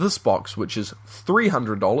buy this box, which is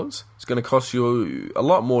 $300. It's going to cost you a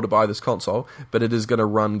lot more to buy this console, but it is going to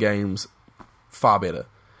run games far better.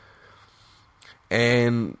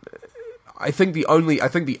 And I think the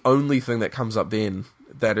only thing that comes up then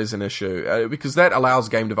that is an issue, because that allows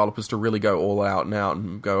game developers to really go all out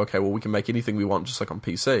and go, okay, well, we can make anything we want just like on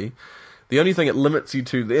PC. The only thing it limits you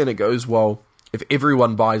to then, it goes, well, if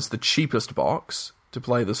everyone buys the cheapest box to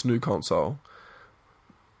play this new console,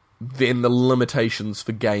 then the limitations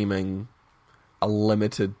for gaming are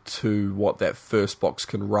limited to what that first box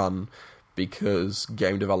can run, because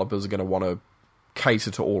game developers are going to want to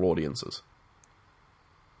cater to all audiences.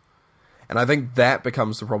 And I think that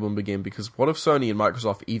becomes the problem again, because what if Sony and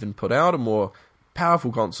Microsoft even put out a more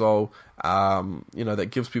powerful console, that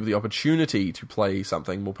gives people the opportunity to play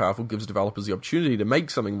something more powerful, gives developers the opportunity to make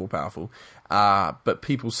something more powerful, but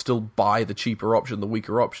people still buy the cheaper option, the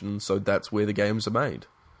weaker option, so that's where the games are made.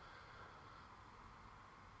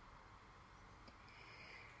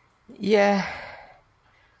 Yeah,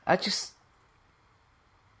 I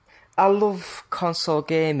love console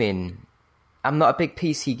gaming. I'm not a big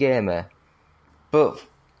PC gamer, but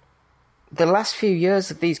the last few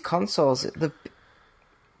years of these consoles, they've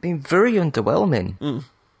been very underwhelming.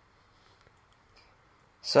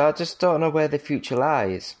 So I just don't know where the future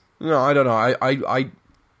lies. No, I don't know. I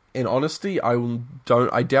in honesty, I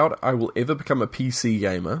doubt I will ever become a PC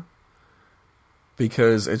gamer,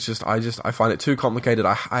 because it's just, I find it too complicated.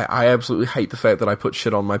 I absolutely hate the fact that I put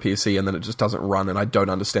shit on my PC and then it just doesn't run, and I don't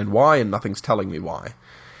understand why, and nothing's telling me why.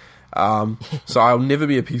 So I'll never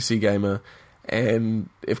be a PC gamer. And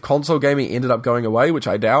if console gaming ended up going away, which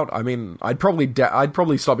I doubt, I mean, I'd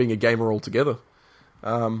probably stop being a gamer altogether.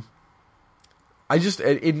 It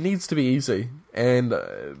needs to be easy, and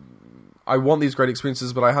I want these great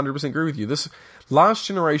experiences, but I 100% agree with you. This last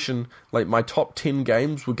generation, like, my top 10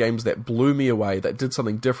 games were games that blew me away, that did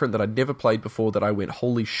something different that I'd never played before, that I went,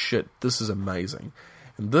 holy shit, this is amazing.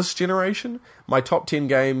 And this generation, my top 10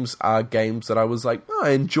 games are games that I was like, oh,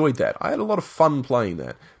 I enjoyed that. I had a lot of fun playing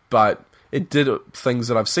that, but it did things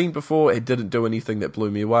that I've seen before. It didn't do anything that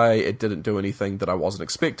blew me away. It didn't do anything that I wasn't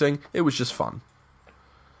expecting. It was just fun.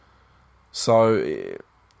 So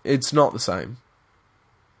it's not the same.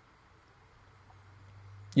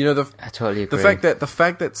 You know, I totally agree. The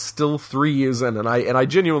fact that still 3 years in, and I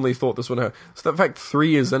genuinely thought this would hurt. So the fact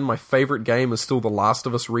 3 years in, my favorite game is still The Last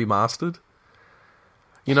of Us Remastered.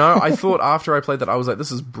 You know, I thought after I played that, I was like,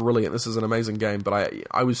 this is brilliant. This is an amazing game. But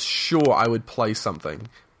I was sure I would play something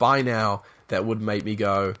by now that would make me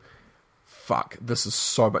go, fuck, this is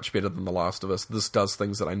so much better than The Last of Us. This does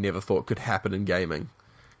things that I never thought could happen in gaming.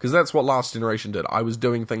 Because that's what Last Generation did. I was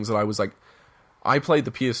doing things that I was like, I played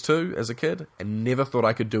the PS2 as a kid and never thought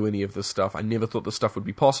I could do any of this stuff. I never thought this stuff would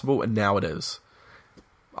be possible, and now it is.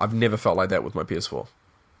 I've never felt like that with my PS4.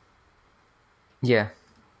 Yeah.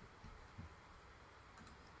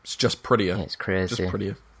 It's just prettier. Yeah, it's crazy. Just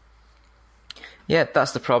prettier. Yeah,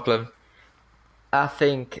 that's the problem. I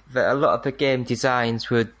think that a lot of the game designs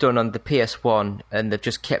were done on the PS1, and they've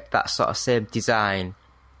just kept that sort of same design,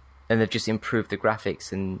 and they've just improved the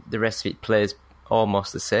graphics, and the rest of it plays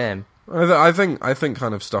almost the same. I think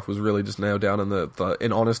kind of stuff was really just nailed down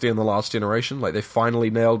in honesty in the last generation. Like, they finally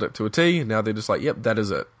nailed it to a T, and now they're just like, yep, that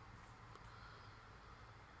is it.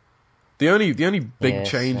 The only big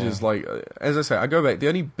changes, like, as I say, I go back, the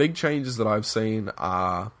only big changes that I've seen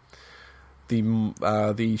are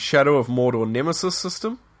the Shadow of Mordor Nemesis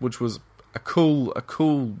system, which was a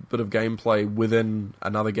cool bit of gameplay within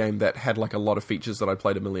another game that had like a lot of features that I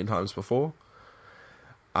played a million times before.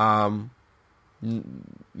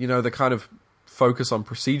 You know, the kind of focus on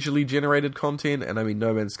procedurally generated content, and I mean,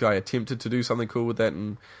 No Man's Sky attempted to do something cool with that,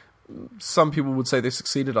 and some people would say they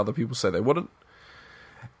succeeded, other people say they wouldn't.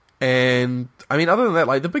 And, I mean, other than that,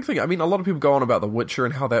 like, the big thing, I mean, a lot of people go on about The Witcher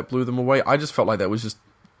and how that blew them away. I just felt like there was just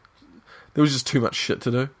too much shit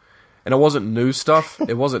to do. And it wasn't new stuff.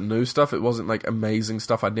 It wasn't like amazing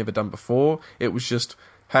stuff I'd never done before. It was just,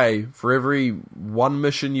 hey, for every one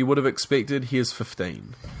mission you would have expected, here's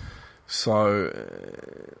 15. So,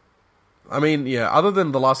 I mean, yeah, other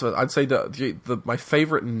than The Last of Us, I'd say that my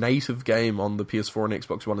favorite native game on the PS4 and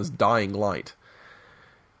Xbox One is Dying Light.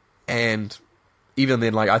 And even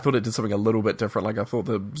then, like, I thought it did something a little bit different. Like, I thought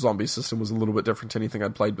the zombie system was a little bit different to anything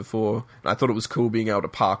I'd played before. And I thought it was cool being able to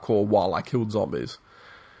parkour while I killed zombies.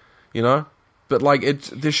 You know? But, like,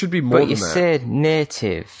 there should be more than that. But you said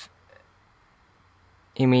native.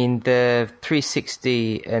 You mean the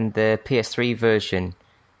 360 and the PS3 version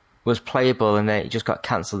was playable and then it just got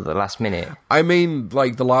cancelled at the last minute? I mean,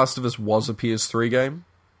 like, The Last of Us was a PS3 game.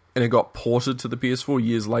 And it got ported to the PS4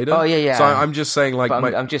 years later. Oh, yeah. So I'm just saying, like...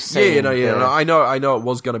 I'm just saying... No, I know it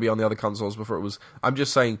was going to be on the other consoles before it was... I'm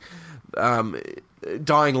just saying,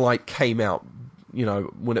 Dying Light came out, you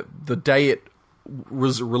know, the day it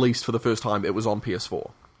was released for the first time, it was on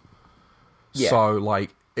PS4. Yeah. So,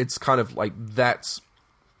 like, it's kind of like, that's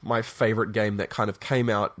my favorite game that kind of came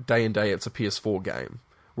out day and day. It's a PS4 game.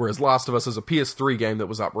 Whereas Last of Us is a PS3 game that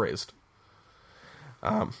was up-resed.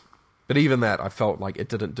 But even that, I felt like it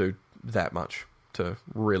didn't do that much to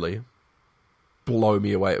really blow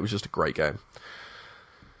me away. It was just a great game.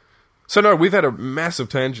 So no, we've had a massive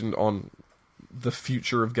tangent on the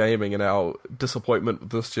future of gaming and our disappointment with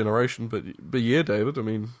this generation. But yeah, David, I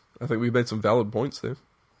mean, I think we made some valid points there.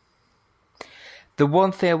 The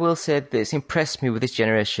one thing I will say that's impressed me with this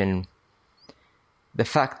generation, the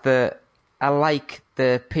fact that I like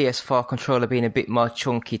the PS4 controller being a bit more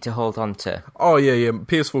chunky to hold on to. Oh yeah.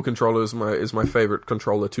 PS4 controller is my favorite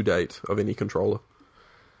controller to date of any controller.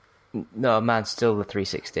 No, mine's still the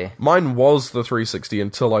 360. Mine was the 360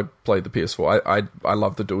 until I played the PS4. I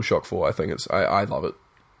love the DualShock 4. I think I love it.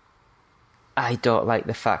 I don't like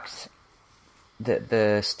the fact that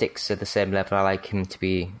the sticks are the same level. I like him to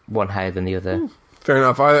be one higher than the other. Fair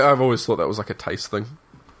enough. I've always thought that was like a taste thing.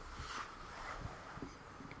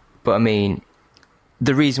 But I mean,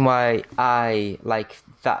 the reason why I like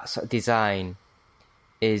that sort of design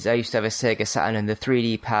is I used to have a Sega Saturn and the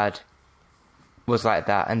 3D pad was like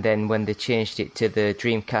that, and then when they changed it to the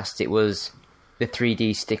Dreamcast, it was the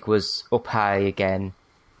 3D stick was up high again,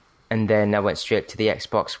 and then I went straight to the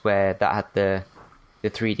Xbox where that had the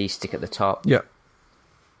 3D stick at the top. Yeah.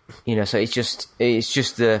 You know, so it's just the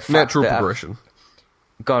fact natural that progression.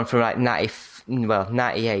 I've gone from like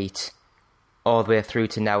 98 all the way through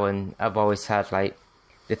to now, and I've always had like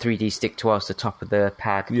the 3D stick towards the top of the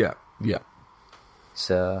pad. Yeah.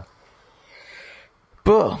 So,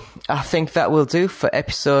 but I think that will do for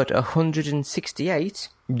episode 168.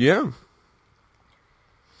 Yeah.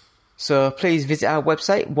 So please visit our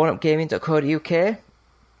website, oneupgaming.co.uk.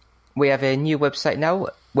 We have a new website now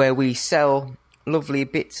where we sell lovely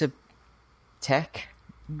bits of tech.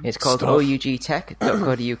 It's called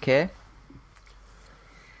ougtech.co.uk.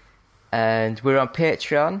 And we're on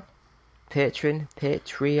Patreon. Patreon.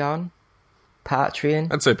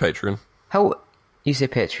 I'd say Patreon. How you say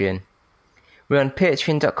Patreon? We're on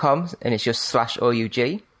patreon.com and it's just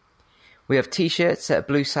 /OUG. We have t-shirts at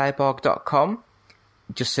bluecyborg.com.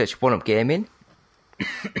 Just search OneUpGaming.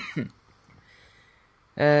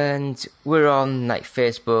 And we're on like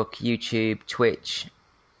Facebook, YouTube, Twitch.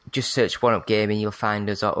 Just search OneUpGaming, you'll find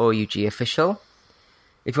us at OUG Official.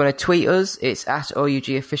 If you want to tweet us, it's at OUG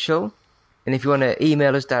Official. And if you want to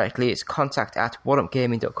email us directly, it's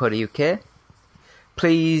contact@oneupgaming.co.uk.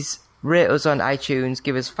 Please rate us on iTunes,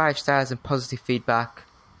 give us 5 stars and positive feedback.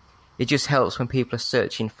 It just helps when people are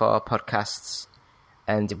searching for podcasts,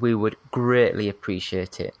 and we would greatly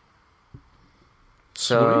appreciate it.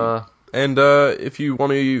 So, and if you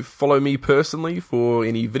want to follow me personally for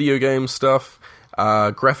any video game stuff,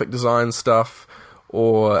 graphic design stuff,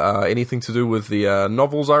 or anything to do with the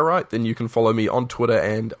novels I write, then you can follow me on Twitter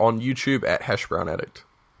and on YouTube at HashBrownAddict.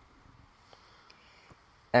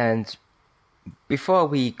 And before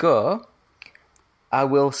we go, I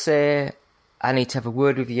will say I need to have a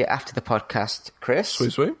word with you after the podcast, Chris.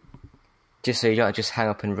 Sweet. Just so you don't just hang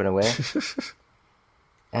up and run away.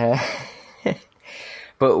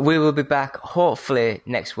 But we will be back hopefully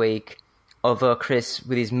next week. Although Chris,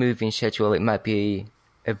 with his moving schedule, it might be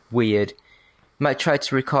weird. Might try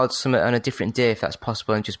to record something on a different day if that's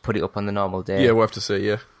possible and just put it up on the normal day. Yeah, we'll have to see,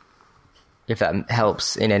 yeah. If that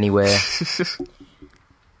helps in any way.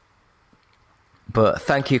 But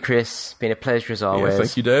thank you, Chris. Been a pleasure as always. Yeah,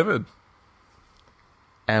 thank you, David.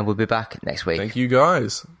 And we'll be back next week. Thank you,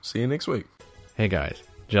 guys. See you next week. Hey guys,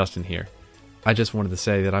 Justin here. I just wanted to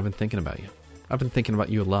say that I've been thinking about you. I've been thinking about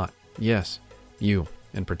you a lot. Yes, you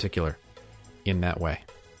in particular. In that way.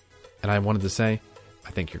 And I wanted to say,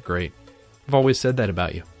 I think you're great. I've always said that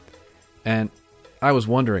about you. And I was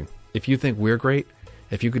wondering, if you think we're great,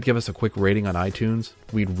 if you could give us a quick rating on iTunes,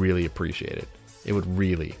 we'd really appreciate it. It would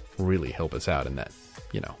really, really help us out in that,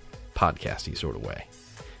 podcasty sort of way.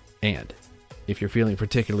 And if you're feeling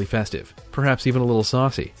particularly festive, perhaps even a little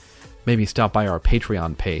saucy, maybe stop by our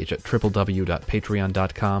Patreon page at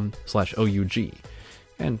www.patreon.com/OUG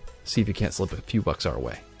and see if you can't slip a few bucks our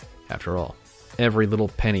way. After all, every little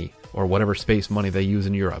penny or whatever space money they use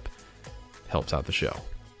in Europe helps out the show.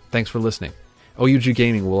 Thanks for listening. OUG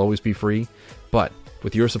Gaming will always be free, but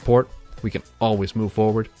with your support, we can always move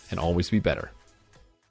forward and always be better.